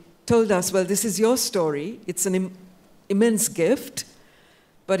they told us, well, this is your story, it's an immense gift,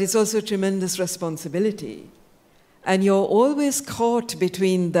 but it's also a tremendous responsibility. And you're always caught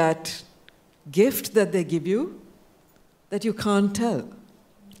between that gift that they give you that you can't tell.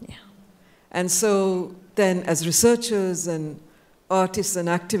 Yeah. And so then as researchers and artists and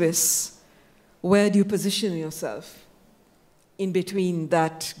activists, where do you position yourself in between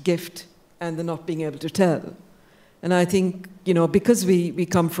that gift and the not being able to tell? And I think, because we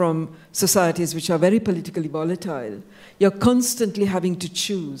come from societies which are very politically volatile, you're constantly having to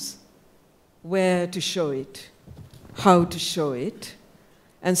choose where to show it, how to show it.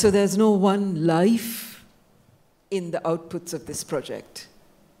 And so there's no one life in the outputs of this project.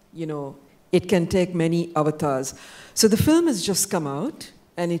 It can take many avatars. So the film has just come out,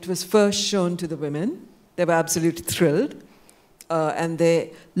 and it was first shown to the women. They were absolutely thrilled. And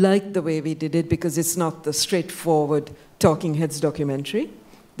they liked the way we did it because it's not the straightforward talking heads documentary.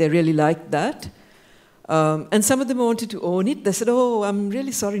 They really liked that. And some of them wanted to own it. They said, oh, I'm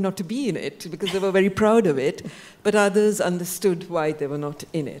really sorry not to be in it, because they were very proud of it. But others understood why they were not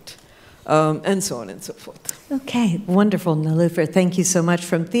in it, and so on and so forth. Okay, wonderful, Niloufar. Thank you so much.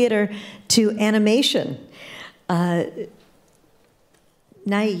 From theater to animation.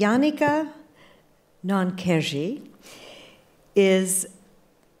 Nayanika Nankerji is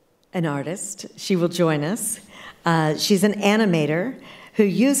an artist. She will join us. She's an animator who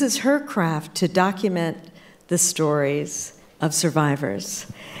uses her craft to document the stories of survivors.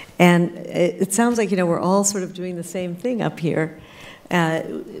 And it sounds like, we're all sort of doing the same thing up here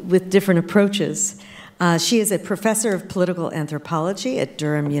with different approaches. She is a professor of political anthropology at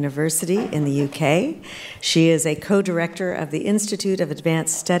Durham University in the UK. She is a co-director of the Institute of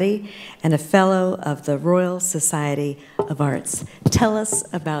Advanced Study and a fellow of the Royal Society of Arts. Tell us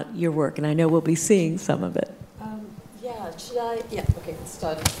about your work, and I know we'll be seeing some of it. Should I? Yeah, okay, let's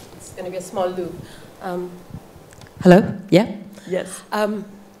start. It's going to be a small loop. Hello? Yeah? Yes.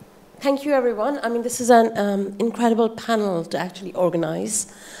 Thank you, everyone. I mean, this is an incredible panel to actually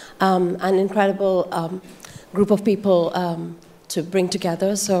organize, an incredible group of people to bring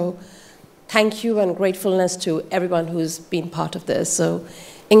together. So thank you and gratefulness to everyone who's been part of this. So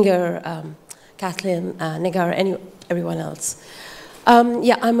Inger, Kathleen, Nigar, everyone else.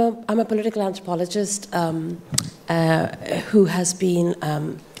 Yeah, I'm a political anthropologist who has been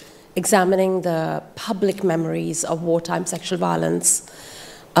examining the public memories of wartime sexual violence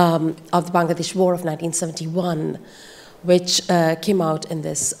of the Bangladesh War of 1971, which came out in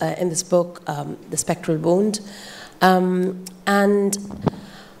this book, The Spectral Wound. And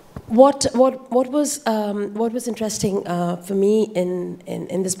what was interesting for me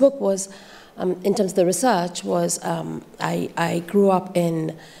in this book was, in terms of the research, was I grew up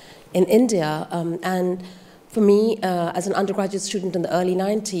in India, and for me, as an undergraduate student in the early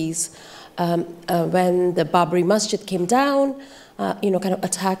 90s, when the Babri Masjid came down, kind of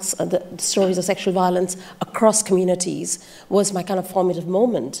attacks, the stories of sexual violence across communities was my kind of formative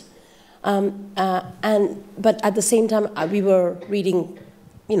moment. But at the same time, we were reading,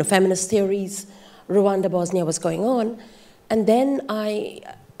 feminist theories. Rwanda, Bosnia was going on, and then I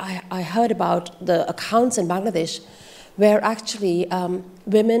heard about the accounts in Bangladesh where actually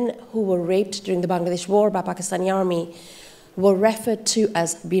women who were raped during the Bangladesh War by Pakistani army were referred to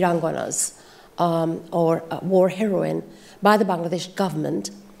as biranganas, or war heroine, by the Bangladesh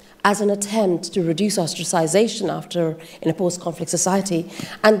government as an attempt to reduce ostracization in a post-conflict society.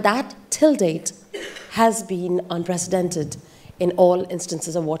 And that, till date, has been unprecedented in all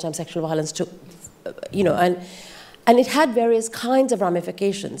instances of wartime sexual violence, and it had various kinds of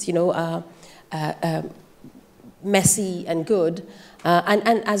ramifications, messy and good.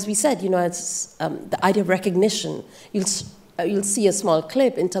 And as we said, it's the idea of recognition. You'll see a small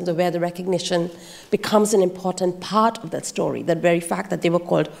clip in terms of where the recognition becomes an important part of that story, that very fact that they were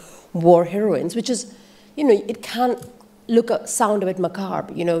called war heroines, which is, it can sound a bit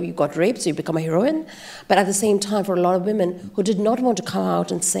macabre. You got raped, so you become a heroine. But at the same time, for a lot of women who did not want to come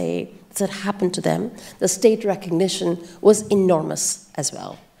out and say that happened to them, the state recognition was enormous as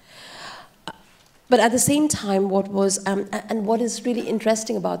well. But at the same time, what is really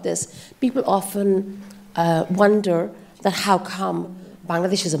interesting about this, people often wonder that how come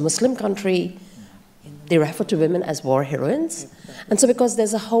Bangladesh is a Muslim country, they refer to women as war heroines. And so because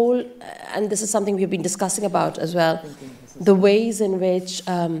there's a whole, and this is something we've been discussing about as well, the ways in which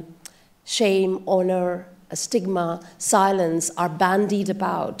shame, honor, stigma, silence are bandied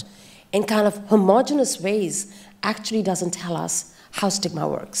about in kind of homogeneous ways actually doesn't tell us how stigma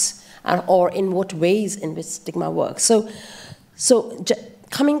works, or in what ways in which stigma works. So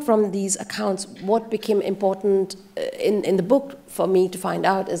coming from these accounts, what became important in the book for me to find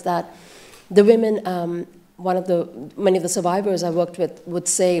out is that the women, many of the survivors I worked with would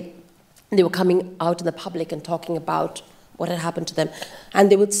say they were coming out in the public and talking about what had happened to them. And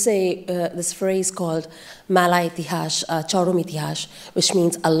they would say this phrase called Mala Itihash, Chorom Itihash, which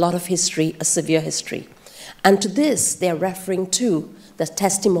means a lot of history, a severe history. And to this, they are referring to the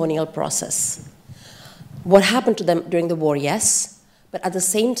testimonial process. What happened to them during the war, yes, but at the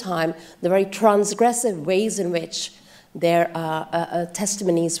same time, the very transgressive ways in which their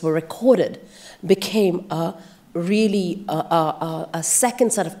testimonies were recorded became a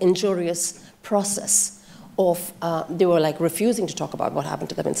second set of injurious process of, they were like refusing to talk about what happened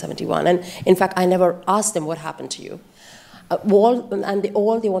to them in 71. And in fact, I never asked them what happened to you.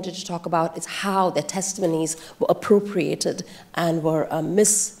 All they wanted to talk about is how their testimonies were appropriated and were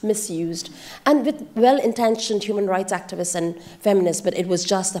misused, and with well-intentioned human rights activists and feminists, but it was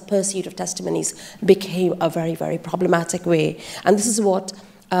just the pursuit of testimonies became a very, very problematic way. And this is what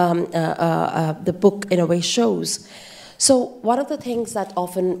the book, in a way, shows. So one of the things that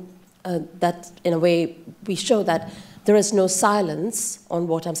often, that in a way, we show that there is no silence on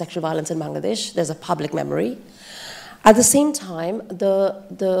wartime sexual violence in Bangladesh. There's a public memory. At the same time,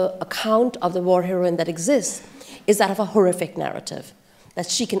 the account of the war heroine that exists is that of a horrific narrative. that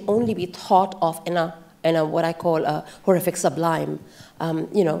she can only be thought of in a what I call a horrific sublime,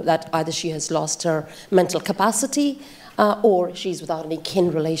 that either she has lost her mental capacity or she's without any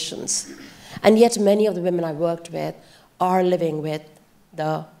kin relations. And yet many of the women I worked with are living with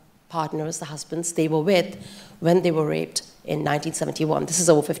the partners, the husbands they were with when they were raped in 1971. This is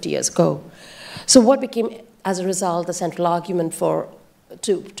over 50 years ago. So what became, as a result, the central argument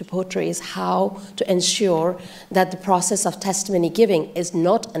to poetry is how to ensure that the process of testimony giving is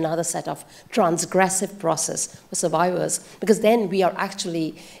not another set of transgressive process for survivors, because then we are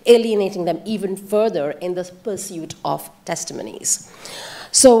actually alienating them even further in the pursuit of testimonies.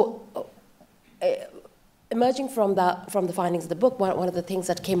 So emerging from the findings of the book, one of the things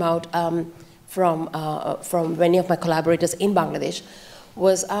that came out from many of my collaborators in Bangladesh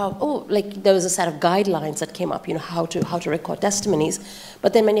was, there was a set of guidelines that came up, how to record testimonies.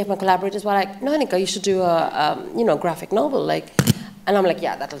 But then many of my collaborators were like, no, Annika, you should do a graphic novel. And I'm like,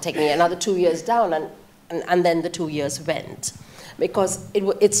 yeah, that'll take me another 2 years down. And then the 2 years went. Because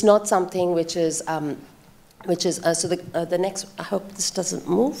it's not something which is so the next, I hope this doesn't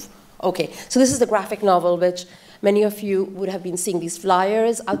move. Okay, so this is the graphic novel, which many of you would have been seeing these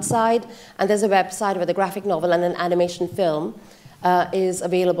flyers outside. And there's a website where the graphic novel and an animation film is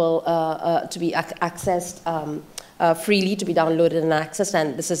available to be accessed freely, to be downloaded and accessed,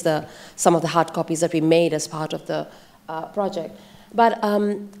 and this is some of the hard copies that we made as part of the project. But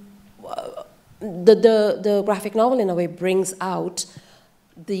the graphic novel, in a way, brings out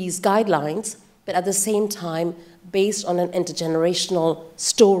these guidelines, but at the same time, based on an intergenerational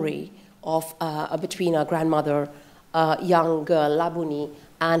story of between a grandmother, a young girl, Labuni,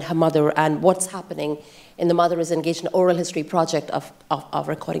 and her mother, and what's happening. And the mother is engaged in an oral history project of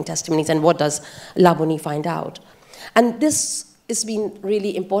recording testimonies, and what does Labuni find out? And this has been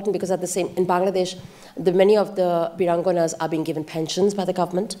really important because in Bangladesh, many of the Birangonas are being given pensions by the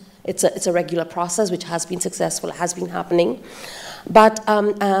government. It's a regular process which has been successful, has been happening. But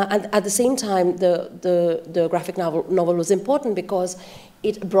and at the same time, the graphic novel was important because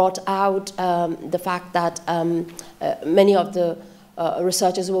it brought out the fact that many of the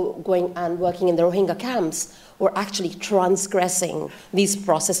researchers who were going and working in the Rohingya camps were actually transgressing these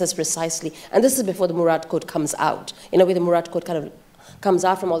processes precisely. And this is before the Murad Code comes out. In a way, the Murad Code kind of comes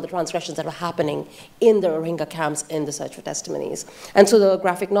out from all the transgressions that were happening in the Rohingya camps in the search for testimonies. And so the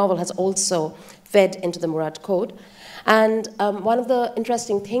graphic novel has also fed into the Murad Code. And one of the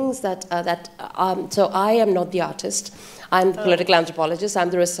interesting things so I am not the artist, I'm the political anthropologist,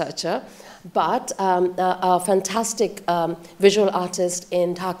 I'm the researcher, but a fantastic visual artist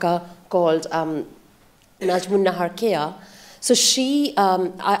in Dhaka called Najmun Nahar Kea. So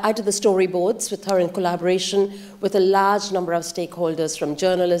I did the storyboards with her in collaboration with a large number of stakeholders, from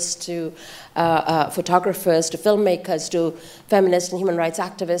journalists to photographers to filmmakers to feminist and human rights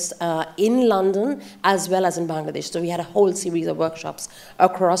activists in London as well as in Bangladesh. So we had a whole series of workshops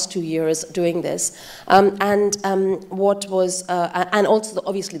across 2 years doing this. And also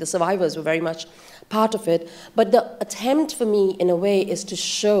obviously the survivors were very much part of it. But the attempt for me, in a way, is to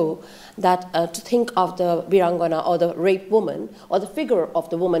show that to think of the Virangana or the raped woman or the figure of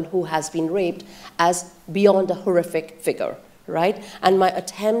the woman who has been raped as beyond a horrific figure, right? And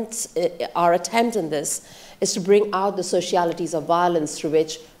our attempt in this is to bring out the socialities of violence through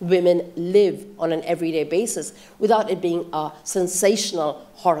which women live on an everyday basis without it being a sensational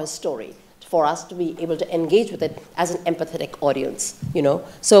horror story, for us to be able to engage with it as an empathetic audience,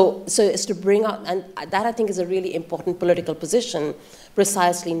 So it's to bring out, and that I think is a really important political position,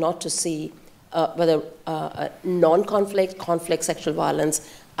 precisely not to see whether non-conflict, conflict, sexual violence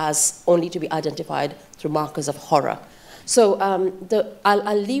as only to be identified through markers of horror. So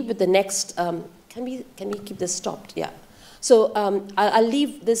I'll leave with the next, can we keep this stopped? Yeah. So I'll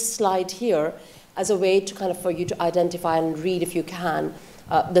leave this slide here as a way to kind of for you to identify and read, if you can,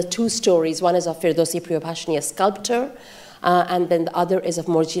 the two stories. One is of Firdausi Priyopashini, a sculptor, and then the other is of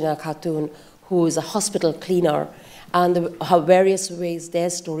Morjina Khatun, who is a hospital cleaner, and how various ways their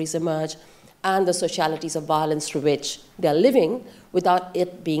stories emerge, and the socialities of violence through which they're living without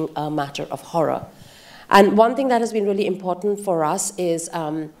it being a matter of horror. And one thing that has been really important for us is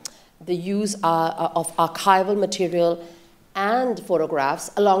the use of archival material and photographs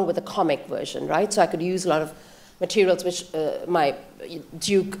along with the comic version, right? So I could use a lot of materials which my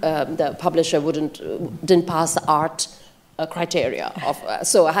Duke, the publisher, didn't pass the art criteria of.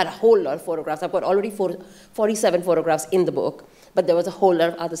 So I had a whole lot of photographs. I've got already 47 photographs in the book, but there was a whole lot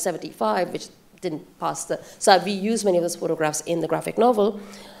of other 75 which didn't pass the. So we used many of those photographs in the graphic novel,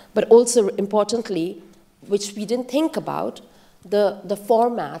 but also importantly, which we didn't think about, the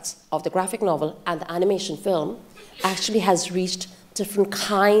formats of the graphic novel and the animation film actually has reached different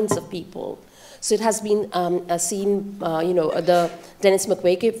kinds of people. So it has been seen, the Dennis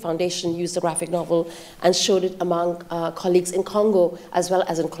Mukwege Foundation used the graphic novel and showed it among colleagues in Congo as well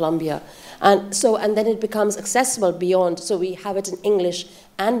as in Colombia. And then it becomes accessible beyond, so we have it in English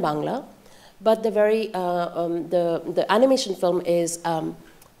and Bangla, but the animation film is,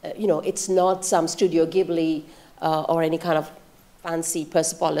 it's not some Studio Ghibli or any kind of fancy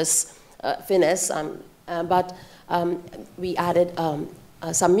Persepolis finesse, but we added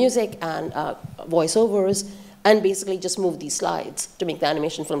some music and voiceovers, and basically just moved these slides to make the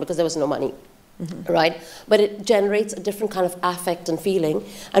animation film because there was no money, right? But it generates a different kind of affect and feeling,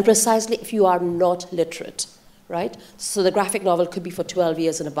 and precisely if you are not literate, right? So the graphic novel could be for 12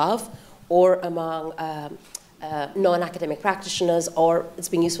 years and above, or among non-academic practitioners, or it's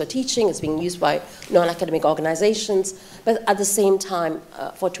being used for teaching, it's being used by non-academic organizations, but at the same time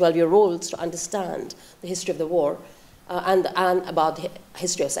for 12-year-olds to understand the history of the war, and about the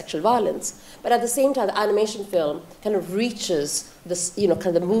history of sexual violence. But at the same time, the animation film kind of reaches this, kind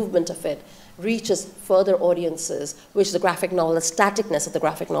of the movement of it, reaches further audiences, which the graphic novel, the staticness of the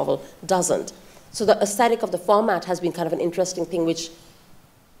graphic novel doesn't. So the aesthetic of the format has been kind of an interesting thing, which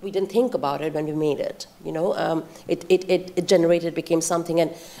we didn't think about it when we made it. It generated, became something,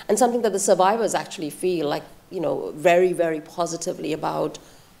 and something that the survivors actually feel like, very, very positively about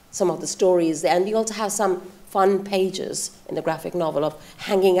some of the stories. And we also have some fun pages in the graphic novel of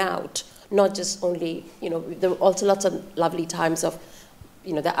hanging out, not just only, there were also lots of lovely times of,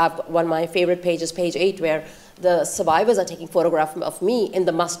 one of my favorite pages, page 8, where the survivors are taking photographs of me in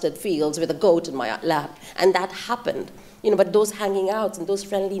the mustard fields with a goat in my lap, and that happened. But those hanging outs and those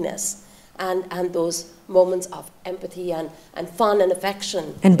friendliness and those moments of empathy and fun and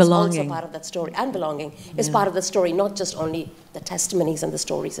affection and is belonging. Also part of that story. And belonging is part of the story, not just only the testimonies and the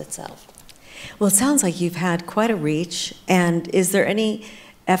stories itself. Well, it sounds like you've had quite a reach. And is there any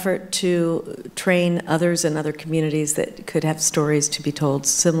effort to train others in other communities that could have stories to be told,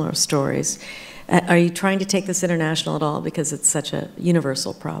 similar stories? Are you trying to take this international at all because it's such a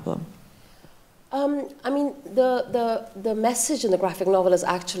universal problem? The message in the graphic novel is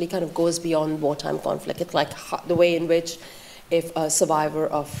actually kind of goes beyond wartime conflict. It's like the way in which if a survivor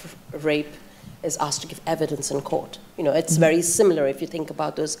of rape is asked to give evidence in court. It's very similar if you think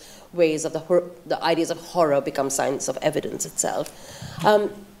about those ways of the ideas of horror become signs of evidence itself.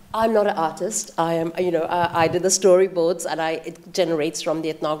 I'm not an artist. I am, I did the storyboards, and it generates from the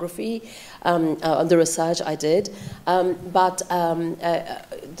ethnography, the research I did. But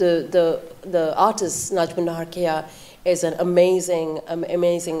the artist Najmun Naharkia is an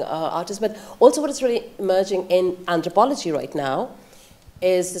amazing artist. But also, what is really emerging in anthropology right now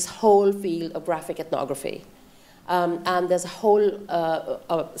is this whole field of graphic ethnography, and there's a whole.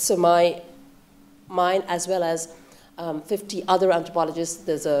 So mine as well as 50 other anthropologists.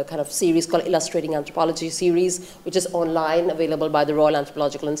 There's a kind of series called Illustrating Anthropology series, which is online, available by the Royal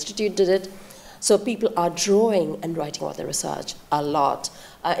Anthropological Institute, did it. So people are drawing and writing about their research a lot.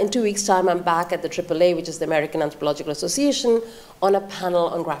 In 2 weeks' time, I'm back at the AAA, which is the American Anthropological Association, on a panel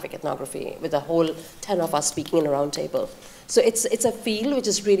on graphic ethnography, with a whole 10 of us speaking in a round table. So it's a field which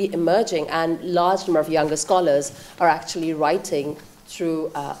is really emerging, and large number of younger scholars are actually writing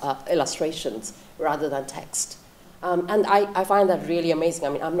through illustrations rather than text. And I find that really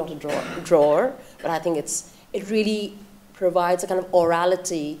amazing. I'm not a drawer, but I think it really provides a kind of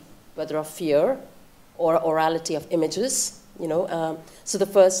orality, whether of fear or orality of images. So the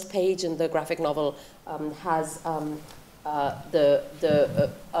first page in the graphic novel has the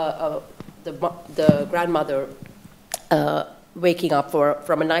grandmother waking up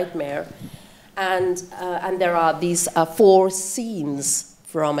from a nightmare, and there are these 4 scenes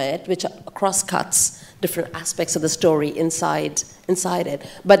from it, which cross-cuts different aspects of the story inside it.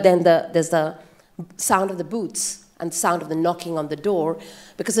 But then there's the sound of the boots and sound of the knocking on the door,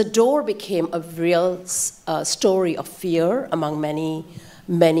 because the door became a real story of fear among many,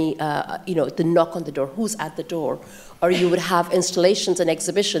 the knock on the door, who's at the door. Or you would have installations and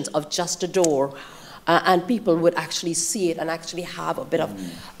exhibitions of just a door, and people would actually see it and actually have a bit of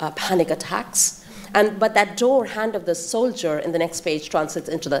panic attacks. But that door, hand of the soldier, in the next page translates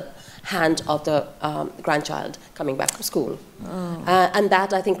into the hand of the grandchild coming back from school. Oh. And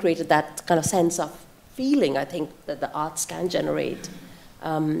that, I think, created that kind of sense of feeling, I think, that the arts can generate.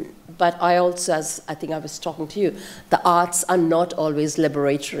 But I also, as I think I was talking to you, the arts are not always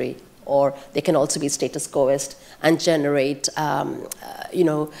liberatory, or they can also be status quoist and generate, the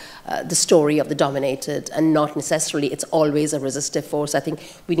story of the dominated, and not necessarily it's always a resistive force. I think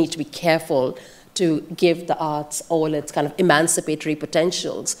we need to be careful to give the arts all its kind of emancipatory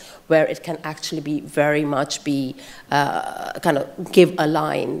potentials, where it can actually be very much be kind of give a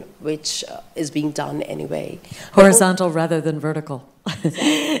line which is being done anyway. Horizontal rather than vertical.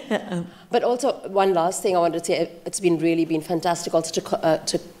 But also one last thing I wanted to say, it's really been fantastic also to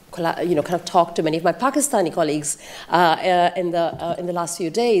kind of talk to many of my Pakistani colleagues in the last few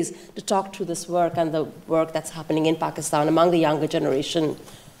days, to talk through this work and the work that's happening in Pakistan among the younger generation.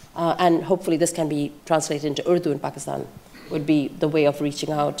 And hopefully this can be translated into Urdu in Pakistan, would be the way of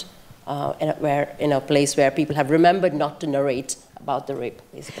reaching out in a place where people have remembered not to narrate about the rape,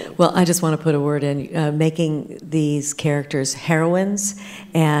 basically. Well, I just want to put a word in, making these characters heroines,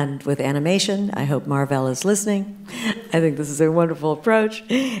 and with animation. I hope Marvell is listening. I think this is a wonderful approach.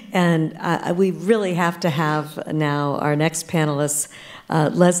 And we really have to have now our next panelists.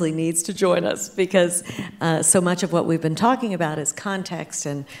 Leslie needs to join us, because so much of what we've been talking about is context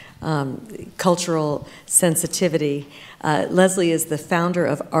and cultural sensitivity. Leslie is the founder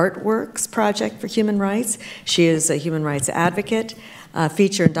of Artworks Project for Human Rights. She is a human rights advocate,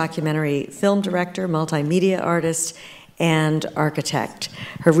 feature and documentary film director, multimedia artist, and architect.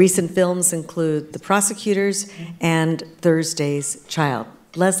 Her recent films include The Prosecutors and Thursday's Child.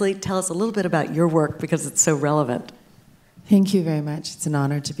 Leslie, tell us a little bit about your work, because it's so relevant. Thank you very much. It's an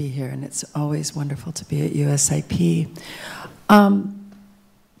honor to be here, and it's always wonderful to be at USIP.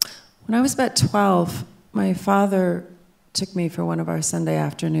 When I was about 12, my father took me for one of our Sunday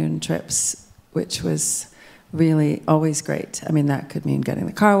afternoon trips, which was really always great. I mean, that could mean getting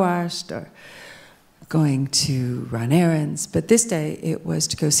the car washed or going to run errands, but this day it was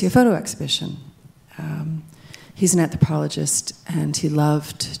to go see a photo exhibition. He's an anthropologist, and he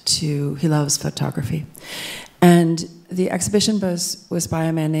loves photography. And the exhibition was by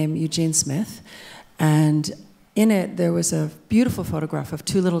a man named Eugene Smith, and in it there was a beautiful photograph of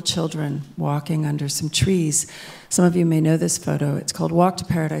two little children walking under some trees. Some of you may know this photo. It's called Walk to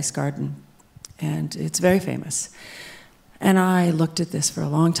Paradise Garden, and it's very famous. And I looked at this for a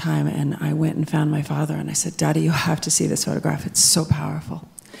long time, and I went and found my father, and I said, "Daddy, you have to see this photograph. It's so powerful."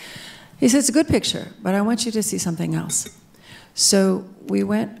 He said, "It's a good picture, but I want you to see something else." So we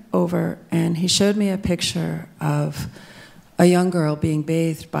went over, and he showed me a picture of a young girl being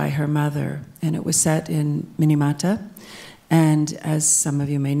bathed by her mother, and it was set in Minamata. And as some of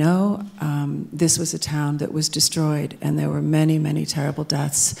you may know, this was a town that was destroyed, and there were many, many terrible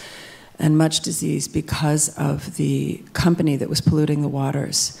deaths and much disease because of the company that was polluting the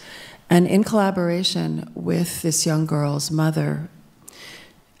waters. And in collaboration with this young girl's mother,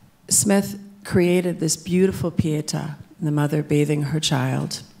 Smith created this beautiful pieta, the mother bathing her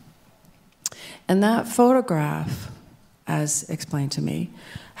child. And that photograph, as explained to me,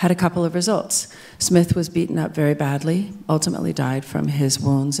 had a couple of results. Smith was beaten up very badly, ultimately died from his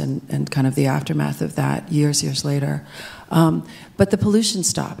wounds and kind of the aftermath of that years later. But the pollution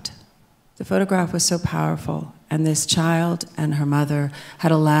stopped. The photograph was so powerful, and this child and her mother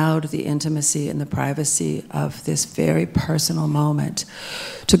had allowed the intimacy and the privacy of this very personal moment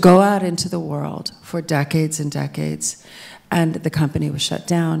to go out into the world for decades and decades. And the company was shut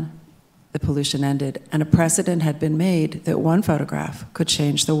down, the pollution ended, and a precedent had been made that one photograph could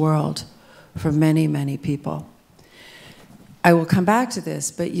change the world for many, many people. I will come back to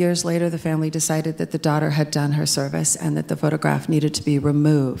this, but years later the family decided that the daughter had done her service and that the photograph needed to be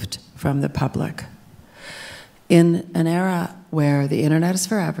removed from the public. In an era where the internet is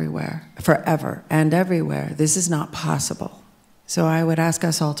forever and everywhere, this is not possible. So I would ask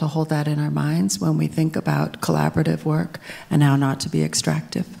us all to hold that in our minds when we think about collaborative work and how not to be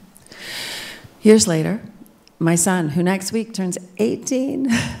extractive. Years later, my son, who next week turns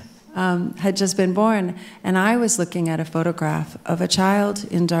 18, had just been born, and I was looking at a photograph of a child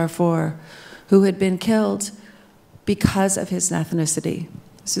in Darfur who had been killed because of his ethnicity.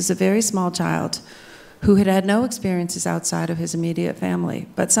 This is a very small child who had had no experiences outside of his immediate family,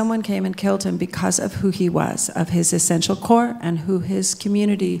 but someone came and killed him because of who he was, of his essential core, and who his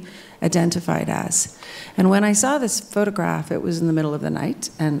community identified as. And when I saw this photograph, it was in the middle of the night,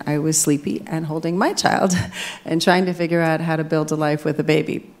 and I was sleepy and holding my child and trying to figure out how to build a life with a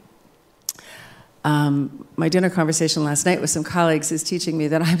baby. My dinner conversation last night with some colleagues is teaching me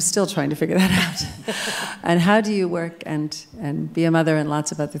that I'm still trying to figure that out. And how do you work and be a mother and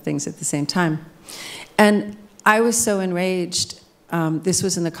lots of other things at the same time? And I was so enraged. This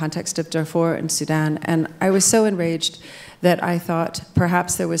was in the context of Darfur and Sudan, and I was so enraged that I thought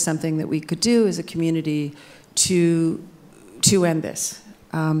perhaps there was something that we could do as a community to end this.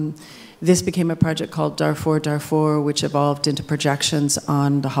 This became a project called Darfur, which evolved into projections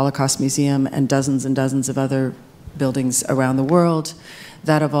on the Holocaust Museum and dozens of other buildings around the world.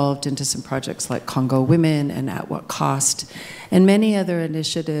 That evolved into some projects like Congo Women and At What Cost, and many other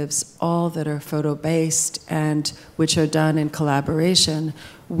initiatives, all that are photo-based and which are done in collaboration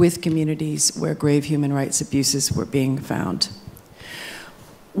with communities where grave human rights abuses were being found.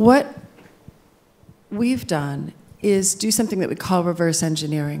 What we've done is do something that we call reverse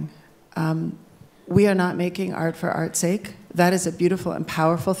engineering. We are not making art for art's sake. That is a beautiful and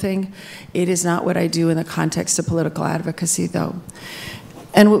powerful thing. It is not what I do in the context of political advocacy, though.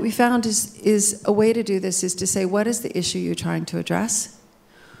 And what we found is a way to do this is to say, what is the issue you're trying to address?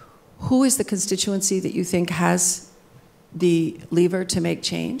 Who is the constituency that you think has the lever to make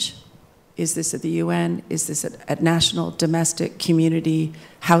change? Is this at the UN? Is this at national, domestic, community,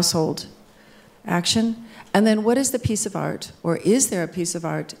 household action? And then what is the piece of art, or is there a piece of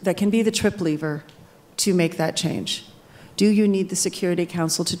art that can be the trip lever to make that change? Do you need the Security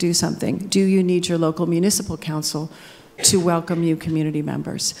Council to do something? Do you need your local municipal council to welcome you community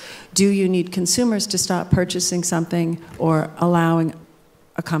members? Do you need consumers to stop purchasing something or allowing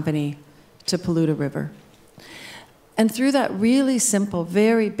a company to pollute a river? And through that really simple,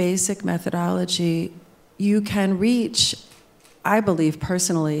 very basic methodology, you can reach, I believe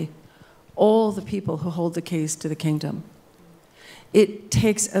personally, all the people who hold the keys to the kingdom. It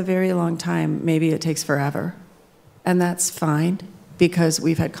takes a very long time, maybe it takes forever, and that's fine because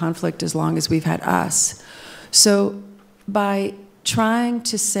we've had conflict as long as we've had us. So by trying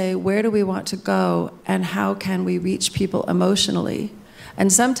to say, where do we want to go and how can we reach people emotionally?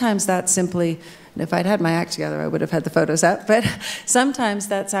 And sometimes that's simply, and if I'd had my act together, I would have had the photos up, but sometimes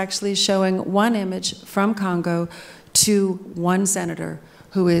that's actually showing one image from Congo to one senator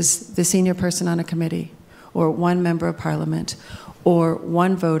who is the senior person on a committee, or one member of parliament, or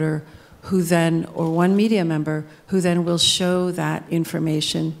one voter who then, or one media member who then will show that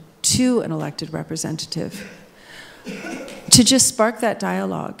information to an elected representative, to just spark that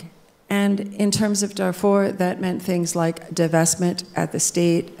dialogue. And in terms of Darfur, that meant things like divestment at the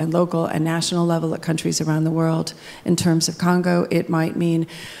state and local and national level at countries around the world. In terms of Congo, it might mean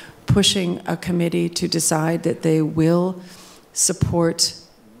pushing a committee to decide that they will support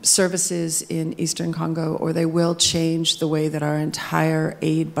services in Eastern Congo, or they will change the way that our entire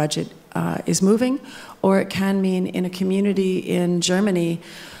aid budget is moving. Or it can mean in a community in Germany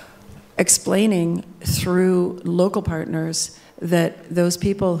explaining through local partners that those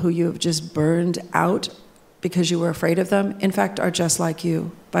people who you have just burned out because you were afraid of them, in fact, are just like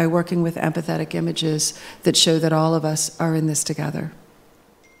you, by working with empathetic images that show that all of us are in this together.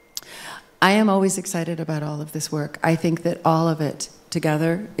 I am always excited about all of this work. I think that all of it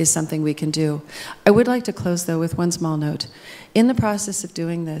together is something we can do. I would like to close, though, with one small note. In the process of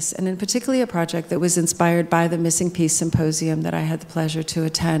doing this, and in particularly a project that was inspired by the Missing Piece Symposium that I had the pleasure to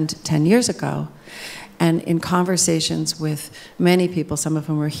attend 10 years ago, and in conversations with many people, some of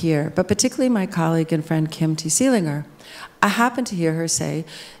whom were here, but particularly my colleague and friend Kim T. Seelinger, I happened to hear her say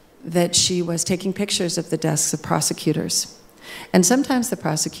that she was taking pictures of the desks of prosecutors. And sometimes the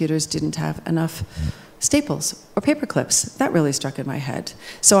prosecutors didn't have enough staples or paper clips. That really struck in my head.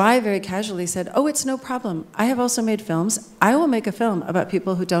 So I very casually said, oh, it's no problem. I have also made films. I will make a film about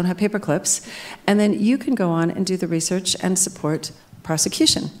people who don't have paper clips, and then you can go on and do the research and support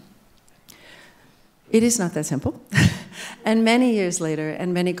prosecution. It is not that simple. And many years later,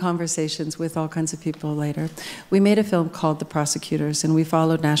 and many conversations with all kinds of people later, we made a film called The Prosecutors, and we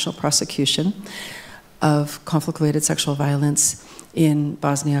followed national prosecution of conflict-related sexual violence in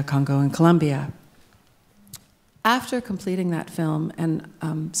Bosnia, Congo, and Colombia. After completing that film,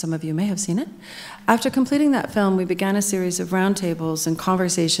 and some of you may have seen it, after completing that film, we began a series of roundtables and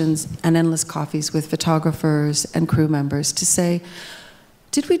conversations and endless coffees with photographers and crew members to say,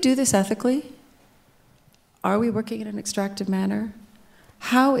 did we do this ethically? Are we working in an extractive manner?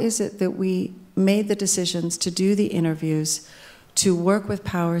 How is it that we made the decisions to do the interviews, to work with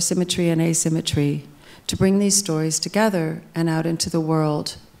power, symmetry, and asymmetry, to bring these stories together and out into the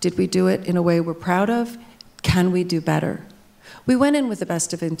world? Did we do it in a way we're proud of? Can we do better? We went in with the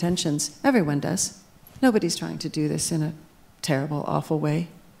best of intentions. Everyone does. Nobody's trying to do this in a terrible, awful way.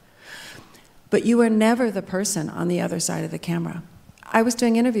 But you are never the person on the other side of the camera. I was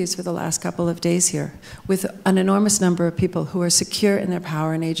doing interviews for the last couple of days here with an enormous number of people who are secure in their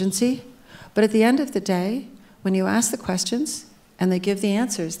power and agency. But at the end of the day, when you ask the questions and they give the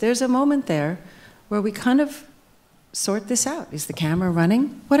answers, there's a moment there where we kind of sort this out. Is the camera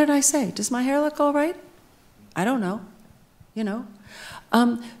running? What did I say? Does my hair look all right? I don't know, you know.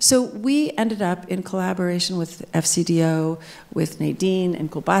 So we ended up in collaboration with FCDO, with Nadine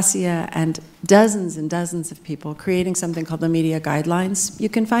and Kulbasia, and dozens of people creating something called the Media Guidelines. You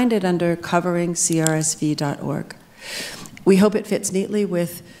can find it under coveringcrsv.org. We hope it fits neatly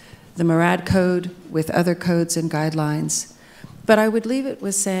with the Murad Code, with other codes and guidelines. But I would leave it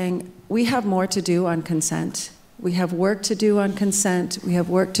with saying we have more to do on consent. We have work to do on consent. We have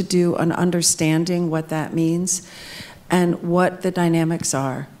work to do on understanding what that means and what the dynamics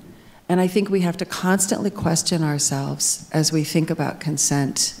are. And I think we have to constantly question ourselves as we think about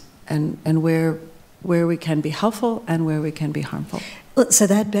consent and where we can be helpful and where we can be harmful. So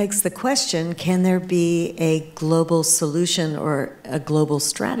that begs the question, can there be a global solution or a global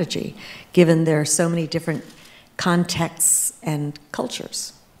strategy, given there are so many different contexts and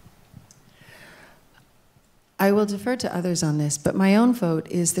cultures? I will defer to others on this, but my own vote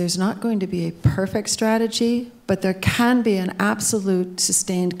is there's not going to be a perfect strategy, but there can be an absolute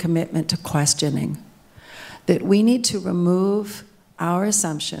sustained commitment to questioning. That we need to remove our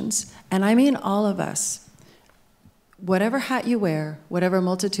assumptions, and I mean all of us. Whatever hat you wear, whatever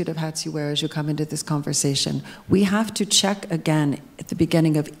multitude of hats you wear as you come into this conversation, we have to check again at the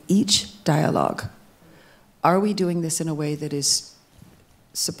beginning of each dialogue. Are we doing this in a way that is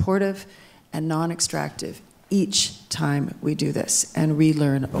supportive and non-extractive each time we do this, and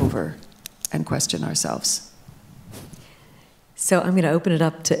relearn over and question ourselves? So I'm going to open it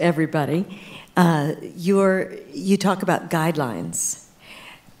up to everybody. You talk about guidelines.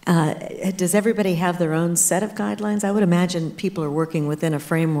 Does everybody have their own set of guidelines? I would imagine people are working within a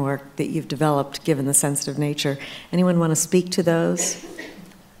framework that you've developed, given the sensitive nature. Anyone want to speak to those?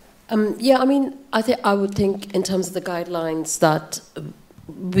 Yeah, I mean, I would think in terms of the guidelines that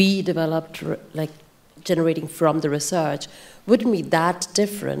we developed, like generating from the research, wouldn't be that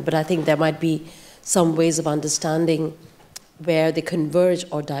different, but I think there might be some ways of understanding where they converge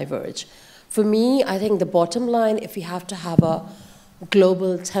or diverge. For me, I think the bottom line, if we have to have a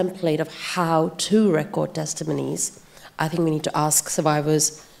global template of how to record testimonies, I think we need to ask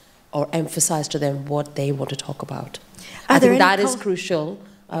survivors or emphasize to them what they want to talk about. I think that is crucial,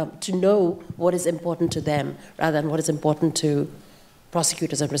 to know what is important to them rather than what is important to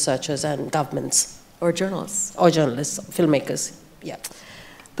prosecutors and researchers and governments. Or journalists. Or journalists, filmmakers, yeah.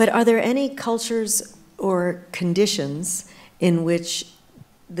 But are there any cultures or conditions in which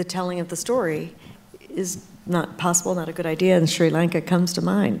the telling of the story is not possible, not a good idea? And Sri Lanka comes to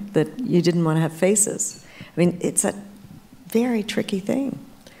mind, that you didn't want to have faces. I mean, it's a very tricky thing.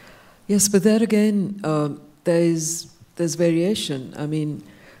 Yes, but there again, there's variation. I mean,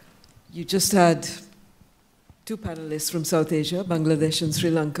 you just had two panelists from South Asia, Bangladesh and Sri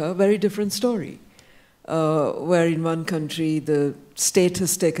Lanka, very different story. Where in one country the state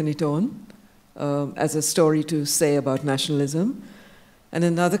has taken it on as a story to say about nationalism, and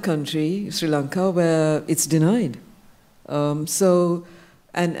another country, Sri Lanka, where it's denied. And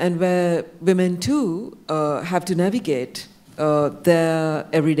where women too have to navigate their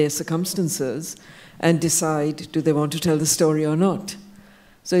everyday circumstances and decide, do they want to tell the story or not?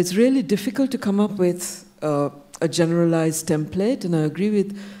 So it's really difficult to come up with a generalized template, and I agree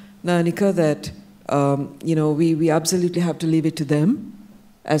with Nanika that we absolutely have to leave it to them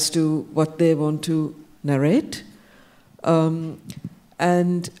as to what they want to narrate.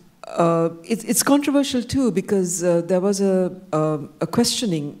 It's controversial too, because there was a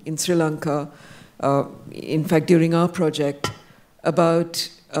questioning in Sri Lanka, in fact during our project, about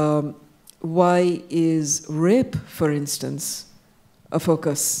why is rape, for instance, a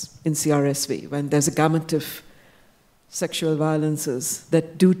focus in CRSV when there's a gamut of sexual violences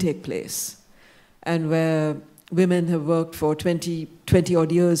that do take place, and where women have worked for 20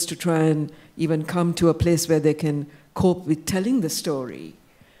 odd years to try and even come to a place where they can cope with telling the story.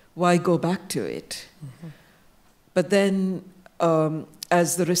 Why go back to it? Mm-hmm. But then,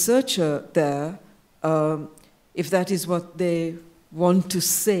 as the researcher there, if that is what they want to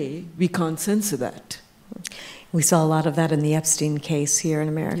say, we can't censor that. We saw a lot of that in the Epstein case here in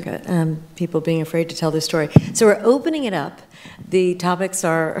America, people being afraid to tell their story. So we're opening it up. The topics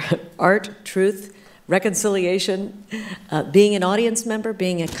are art, truth, reconciliation, being an audience member,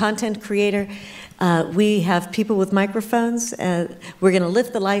 being a content creator. We have people with microphones. We're going to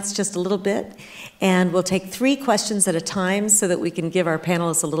lift the lights just a little bit, and we'll take 3 questions at a time so that we can give our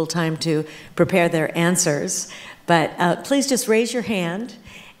panelists a little time to prepare their answers. But please just raise your hand,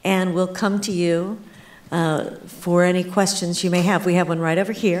 and we'll come to you for any questions you may have. We have one right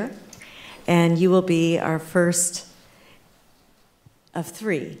over here, and you will be our first of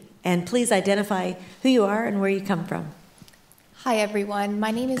 3. And please identify who you are and where you come from. Hi, everyone. My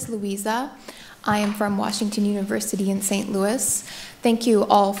name is Louisa. I am from Washington University in St. Louis. Thank you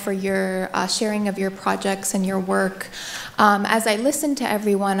all for your sharing of your projects and your work. As I listened to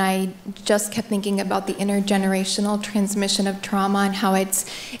everyone, I just kept thinking about the intergenerational transmission of trauma and how it's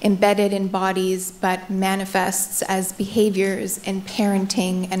embedded in bodies but manifests as behaviors in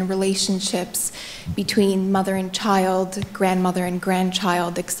parenting and relationships between mother and child, grandmother and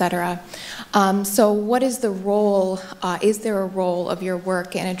grandchild, etc. So what is the role, is there a role of your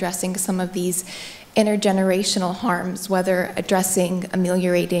work in addressing some of these intergenerational harms, whether addressing,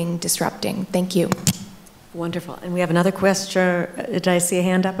 ameliorating, disrupting? Thank you. Wonderful. And we have another question. Did I see a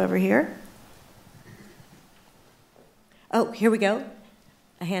hand up over here? Oh, here we go.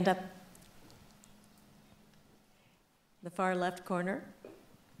 A hand up. The far left corner.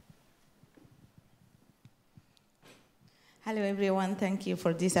 Hello, everyone. Thank you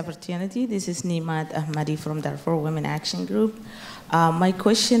for this opportunity. This is Nimat Ahmadi from Darfur Women Action Group. My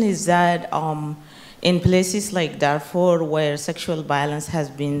question is that in places like Darfur, where sexual violence has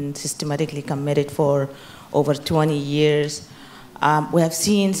been systematically committed for over 20 years, we have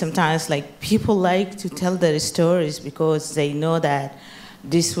seen sometimes like people like to tell their stories because they know that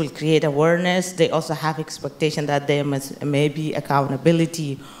this will create awareness. They also have expectation that there may be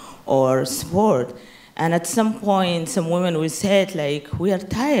accountability or support. And at some point, some women will say, like, we are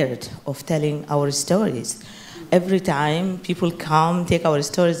tired of telling our stories. Every time people come, take our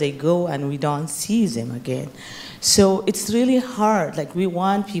stories, they go, and we don't see them again. So it's really hard. Like, we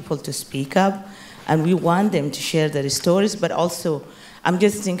want people to speak up, and we want them to share their stories, but also, I'm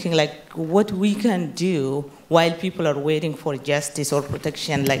just thinking, like, what we can do while people are waiting for justice or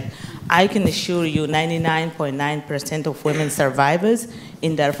protection. Like, I can assure you 99.9% of women survivors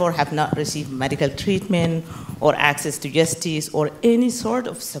in Darfur have not received medical treatment or access to justice or any sort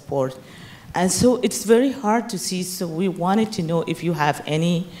of support. And so it's very hard to see, so we wanted to know if you have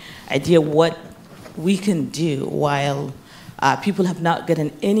any idea what we can do while people have not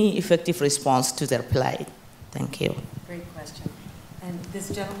gotten any effective response to their plight. Thank you. Great question. And this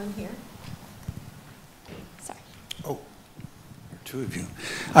gentleman here? Sorry. Oh, two of you.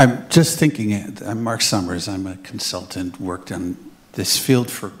 I'm just thinking, I'm Mark Summers. I'm a consultant, worked on this field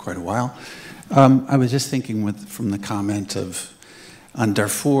for quite a while. I was just thinking from the comment on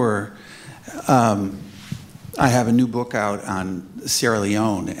Darfur, I have a new book out on Sierra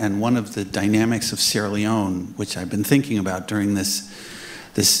Leone, and one of the dynamics of Sierra Leone, which I've been thinking about during this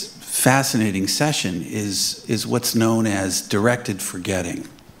fascinating session, is what's known as directed forgetting.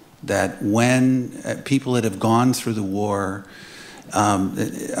 That when people that have gone through the war,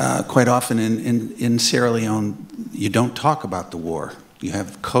 quite often in Sierra Leone, you don't talk about the war. You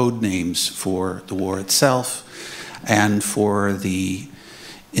have code names for the war itself and for the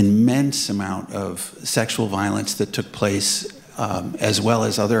immense amount of sexual violence that took place, as well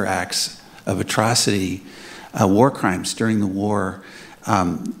as other acts of atrocity, war crimes during the war.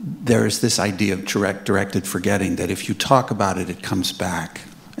 There's this idea of directed forgetting, that if you talk about it, it comes back.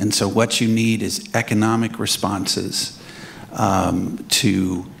 And so what you need is economic responses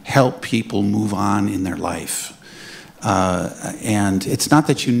to help people move on in their life. And it's not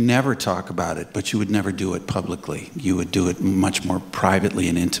that you never talk about it, but you would never do it publicly. You would do it much more privately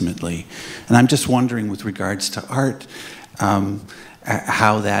and intimately. And I'm just wondering, with regards to art,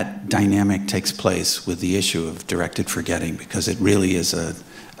 how that dynamic takes place with the issue of directed forgetting, because it really is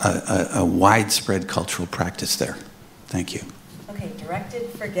a widespread cultural practice there. Thank you. Okay, directed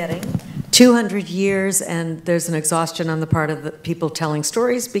forgetting. 200 years, and there's an exhaustion on the part of the people telling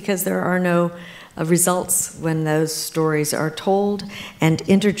stories because there are no results when those stories are told, and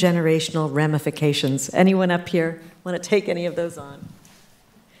intergenerational ramifications. Anyone up here want to take any of those on?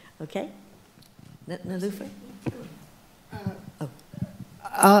 Okay. Nalufa?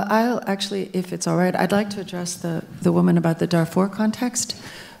 I'll actually, if it's all right, I'd like to address the woman about the Darfur context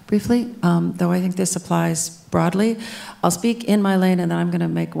briefly, though I think this applies broadly. I'll speak in my lane, and then I'm going to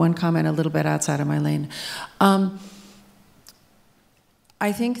make one comment a little bit outside of my lane.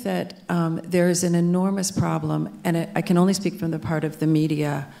 I think that there is an enormous problem, and I can only speak from the part of the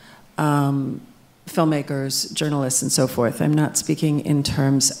media, filmmakers, journalists, and so forth. I'm not speaking in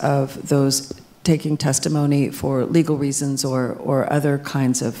terms of those taking testimony for legal reasons or other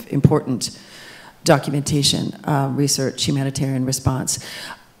kinds of important documentation, research, humanitarian response.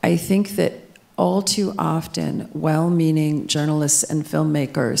 I think that all too often, well-meaning journalists and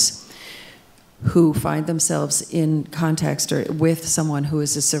filmmakers who find themselves in context or with someone who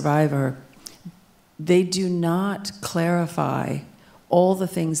is a survivor, they do not clarify all the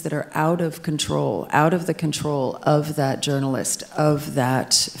things that are out of control, out of the control of that journalist, of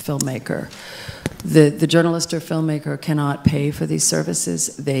that filmmaker. The journalist or filmmaker cannot pay for these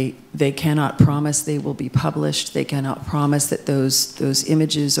services. They cannot promise they will be published. They cannot promise that those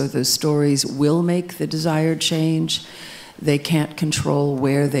images or those stories will make the desired change. They can't control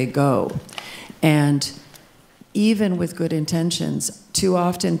where they go. And even with good intentions, too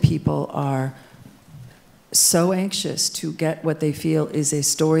often people are so anxious to get what they feel is a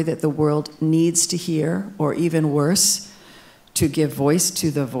story that the world needs to hear, or even worse, to give voice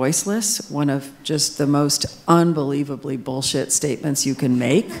to the voiceless, one of just the most unbelievably bullshit statements you can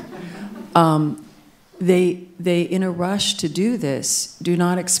make. They, in a rush to do this, do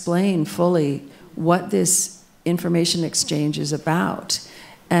not explain fully what this information exchange is about.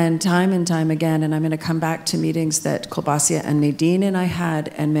 And time again, and I'm going to come back to meetings that Kolbasia and Nadine and I had,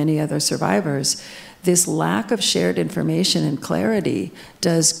 and many other survivors, this lack of shared information and clarity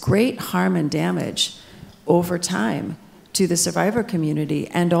does great harm and damage over time to the survivor community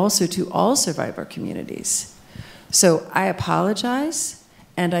and also to all survivor communities. So I apologize,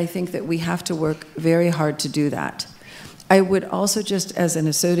 and I think that we have to work very hard to do that. I would also, just as an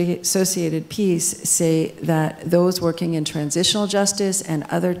associated piece, say that those working in transitional justice and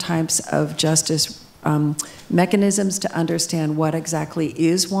other types of justice mechanisms to understand what exactly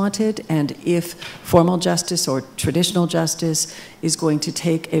is wanted, and if formal justice or traditional justice is going to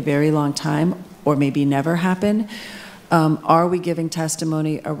take a very long time or maybe never happen. Are we giving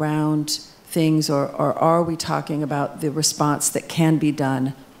testimony around things, or are we talking about the response that can be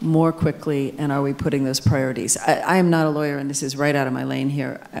done more quickly, and are we putting those priorities? I am not a lawyer, and this is right out of my lane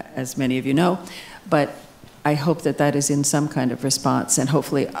here, as many of you know, but I hope that that is in some kind of response, and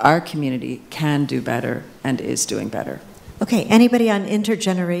hopefully our community can do better and is doing better. Okay, anybody on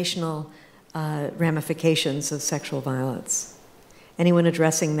intergenerational ramifications of sexual violence? Anyone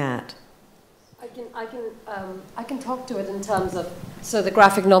addressing that? I can talk to it in terms of, so the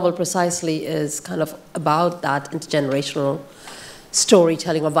graphic novel precisely is kind of about that intergenerational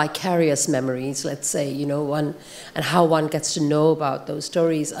storytelling or vicarious memories, let's say, you know, and how one gets to know about those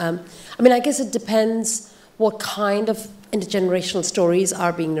stories. I mean, I guess it depends what kind of intergenerational stories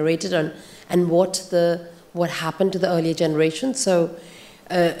are being narrated and what happened to the earlier generation. So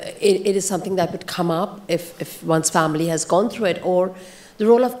it is something that would come up if one's family has gone through it, or the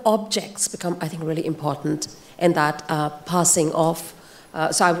role of objects become, I think, really important in that passing off.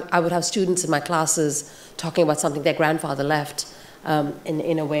 So I would have students in my classes talking about something their grandfather left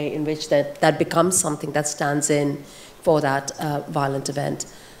in a way in which that becomes something that stands in for that violent event.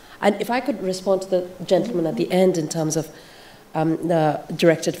 And if I could respond to the gentleman at the end in terms of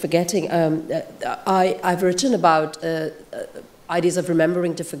directed forgetting, I've written about ideas of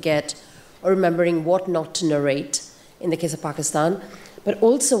remembering to forget, or remembering what not to narrate in the case of Pakistan. But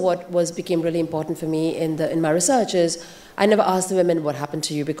also what became really important for me in my research is I never asked the women what happened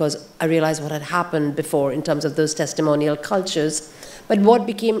to you, because I realized what had happened before in terms of those testimonial cultures. But what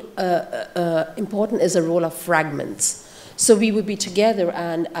became important is the role of fragments. So we would be together,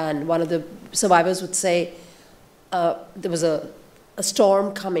 and one of the survivors would say, there was a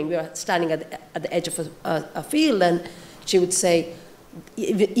storm coming. We were standing at the edge of a field, and she would say,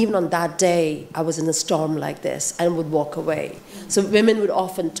 even on that day, I was in a storm like this, and would walk away. So women would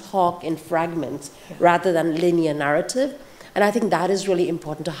often talk in fragments rather than linear narrative. And I think that is really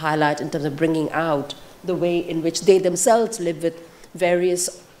important to highlight in terms of bringing out the way in which they themselves live with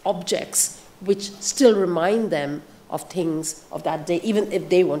various objects, which still remind them of things of that day, even if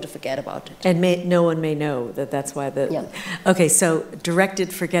they want to forget about it. And no one may know that that's why the... Yeah. Okay, so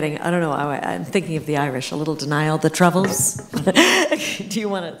directed forgetting. I don't know, I'm thinking of the Irish, a little denial, the Troubles. Do you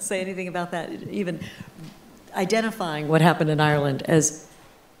want to say anything about that? Even identifying what happened in Ireland as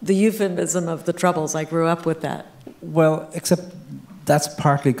the euphemism of the Troubles. I grew up with that. Well, except that's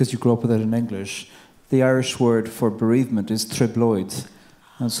partly because you grew up with it in English. The Irish word for bereavement is tribloid.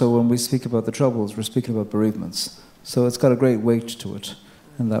 And so when we speak about the Troubles, we're speaking about bereavements. So it's got a great weight to it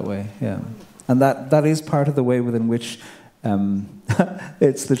in that way, yeah. And that is part of the way within which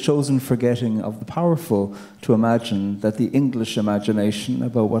it's the chosen forgetting of the powerful to imagine that the English imagination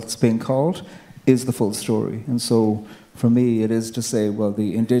about what's being called is the full story. And so for me, it is to say, well,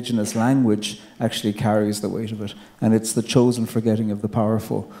 the indigenous language actually carries the weight of it. And it's the chosen forgetting of the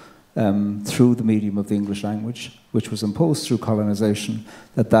powerful through the medium of the English language, which was imposed through colonization,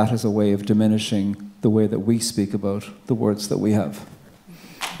 that is a way of diminishing the way that we speak about the words that we have.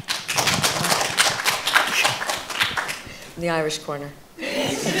 In the Irish corner.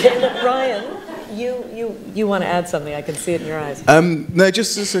 Ryan? You want to add something? I can see it in your eyes. No,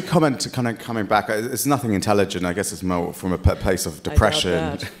 just as a comment to kind of coming back. It's nothing intelligent. I guess it's more from a place of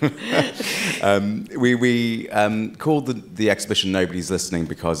depression. We called the exhibition "Nobody's Listening"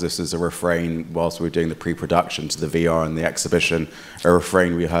 because this is a refrain whilst we were doing the pre-production to the VR and the exhibition. A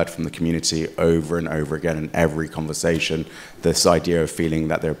refrain we heard from the community over and over again in every conversation. This idea of feeling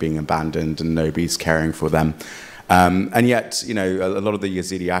that they're being abandoned and nobody's caring for them. And yet, a lot of the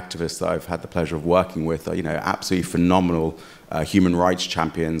Yazidi activists that I've had the pleasure of working with are, absolutely phenomenal human rights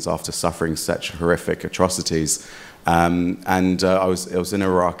champions after suffering such horrific atrocities. I was in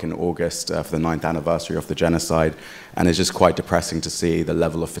Iraq in August for the 9th anniversary of the genocide, and it's just quite depressing to see the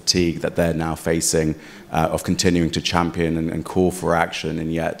level of fatigue that they're now facing of continuing to champion and call for action,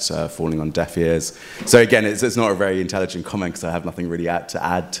 and yet falling on deaf ears. So again, it's not a very intelligent comment because I have nothing really to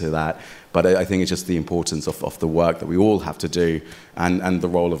add to that. But I think it's just the importance of the work that we all have to do, and the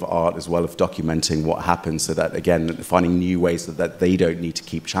role of art as well of documenting what happens, so that, again, finding new ways that they don't need to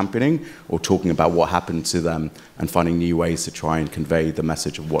keep championing or talking about what happened to them, and finding new ways to try and convey the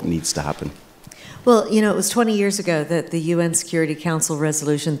message of what needs to happen. Well, it was 20 years ago that the UN Security Council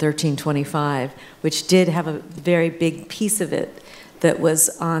Resolution 1325, which did have a very big piece of it that was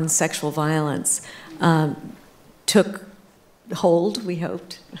on sexual violence, took hold, we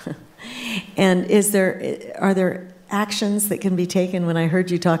hoped. And are there actions that can be taken? When I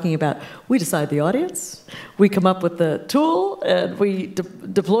heard you talking about, we decide the audience, we come up with the tool, and we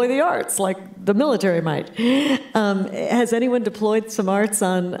deploy the arts like the military might. Has anyone deployed some arts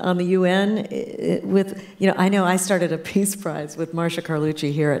on the UN? I know I started a Peace Prize with Marcia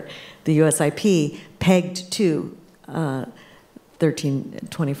Carlucci here at the USIP, pegged to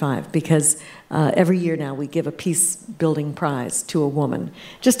 1325, because every year now we give a peace building prize to a woman,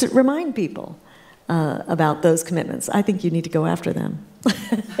 just to remind people about those commitments. I think you need to go after them.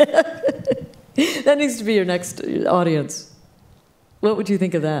 That needs to be your next audience. What would you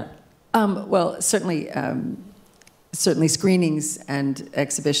think of that? Well, certainly screenings and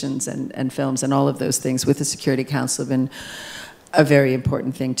exhibitions and films and all of those things with the Security Council have been a very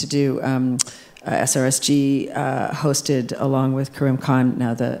important thing to do. SRSG hosted, along with Karim Khan,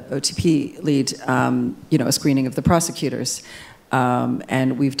 now the OTP lead, a screening of The Prosecutors.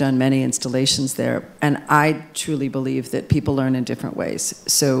 And we've done many installations there. And I truly believe that people learn in different ways.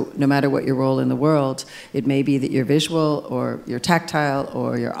 So no matter what your role in the world, it may be that you're visual or you're tactile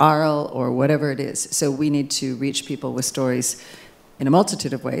or you're oral or whatever it is. So we need to reach people with stories in a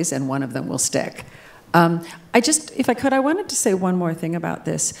multitude of ways, and one of them will stick. If I could, I wanted to say one more thing about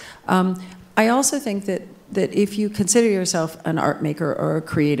this. I also think that if you consider yourself an art maker or a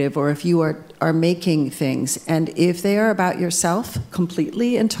creative, or if you are making things, and if they are about yourself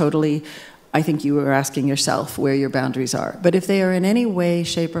completely and totally, I think you are asking yourself where your boundaries are. But if they are in any way,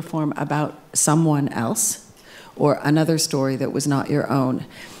 shape, or form about someone else, or another story that was not your own,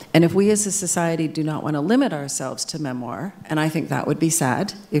 and if we as a society do not want to limit ourselves to memoir, and I think that would be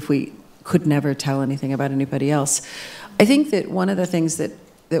sad if we could never tell anything about anybody else, I think that one of the things that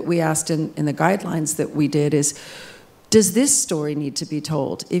we asked in the guidelines that we did is, does this story need to be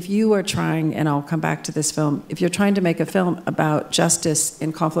told? If you are trying, and I'll come back to this film, if you're trying to make a film about justice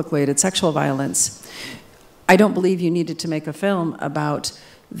in conflict-related sexual violence, I don't believe you needed to make a film about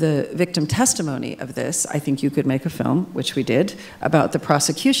the victim testimony of this. I think you could make a film, which we did, about the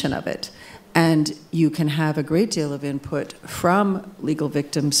prosecution of it. And you can have a great deal of input from legal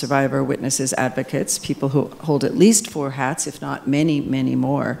victim, survivor, witnesses, advocates, people who hold at least 4 hats, if not many, many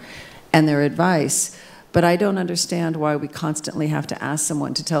more, and their advice. But I don't understand why we constantly have to ask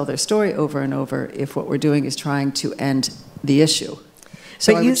someone to tell their story over and over if what we're doing is trying to end the issue.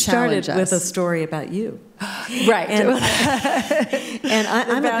 So but you started with a story about you. Right. And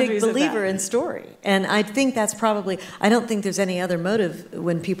I'm a big believer in story. And I think that's probably, I don't think there's any other motive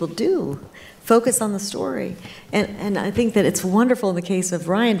when people do focus on the story. And I think that it's wonderful in the case of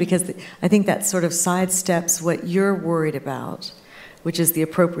Ryan, because I think that sort of sidesteps what you're worried about, which is the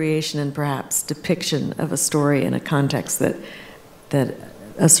appropriation and perhaps depiction of a story in a context that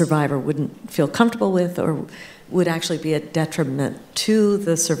a survivor wouldn't feel comfortable with, or would actually be a detriment to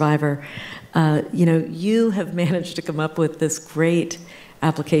the survivor. You have managed to come up with this great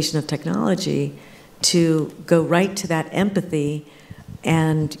application of technology to go right to that empathy,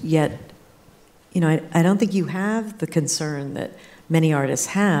 and yet, I don't think you have the concern that many artists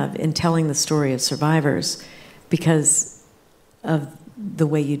have in telling the story of survivors because of the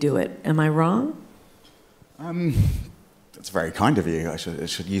way you do it. Am I wrong? That's very kind of you. I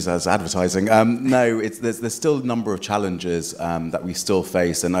should use that as advertising. No, there's still a number of challenges that we still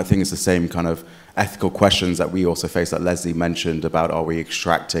face, and I think it's the same kind of ethical questions that we also face that Leslie mentioned about, are we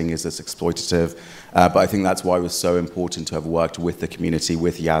extracting, is this exploitative? But I think that's why it was so important to have worked with the community,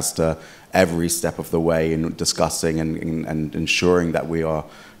 with YASDA, every step of the way in discussing and ensuring that we are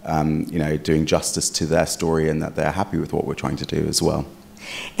doing justice to their story and that they're happy with what we're trying to do as well.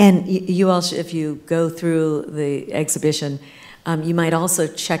 And you also, if you go through the exhibition, you might also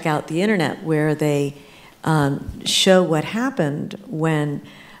check out the internet where they show what happened when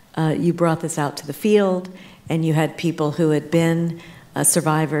you brought this out to the field and you had people who had been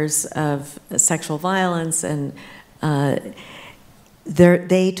survivors of sexual violence, and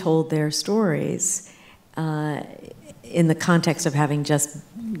they told their stories in the context of having just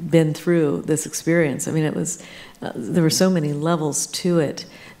been through this experience. I mean, it was there were so many levels to it,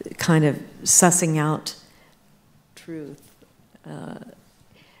 kind of sussing out truth,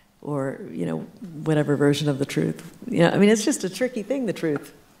 or whatever version of the truth. I mean, it's just a tricky thing, the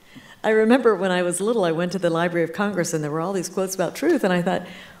truth. I remember when I was little, I went to the Library of Congress, and there were all these quotes about truth, and I thought,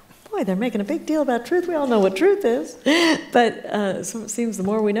 boy, they're making a big deal about truth. We all know what truth is, but so it seems the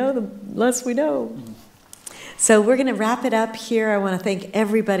more we know, the less we know. So we're going to wrap it up here. I want to thank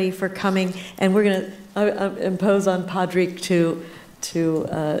everybody for coming, and we're going to impose on Padraig to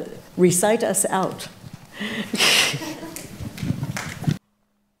recite us out.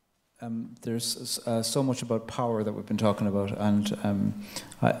 There's so much about power that we've been talking about, and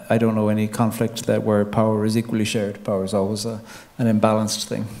I don't know any conflict where power is equally shared. Power is always an imbalanced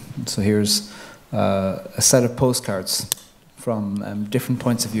thing. And so here's a set of postcards from different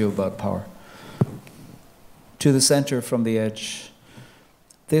points of view about power. To the center from the edge.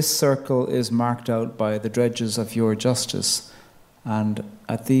 This circle is marked out by the dredges of your justice, and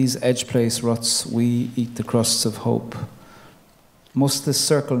at these edge-place ruts we eat the crusts of hope. Must this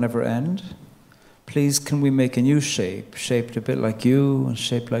circle never end? Please, can we make a new shape, shaped a bit like you and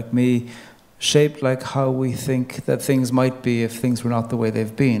shaped like me, shaped like how we think that things might be if things were not the way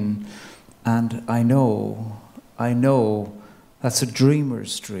they've been. And I know that's a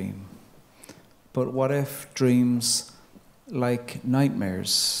dreamer's dream. But what if dreams like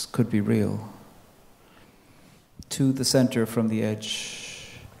nightmares could be real? To the center from the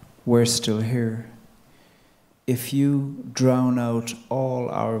edge, we're still here. If you drown out all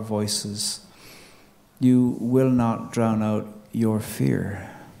our voices, you will not drown out your fear.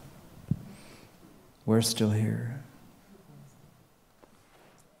 We're still here.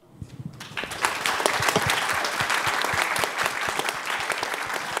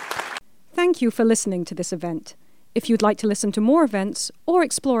 Thank you for listening to this event. If you'd like to listen to more events or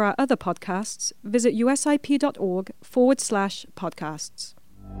explore our other podcasts, visit usip.org/podcasts.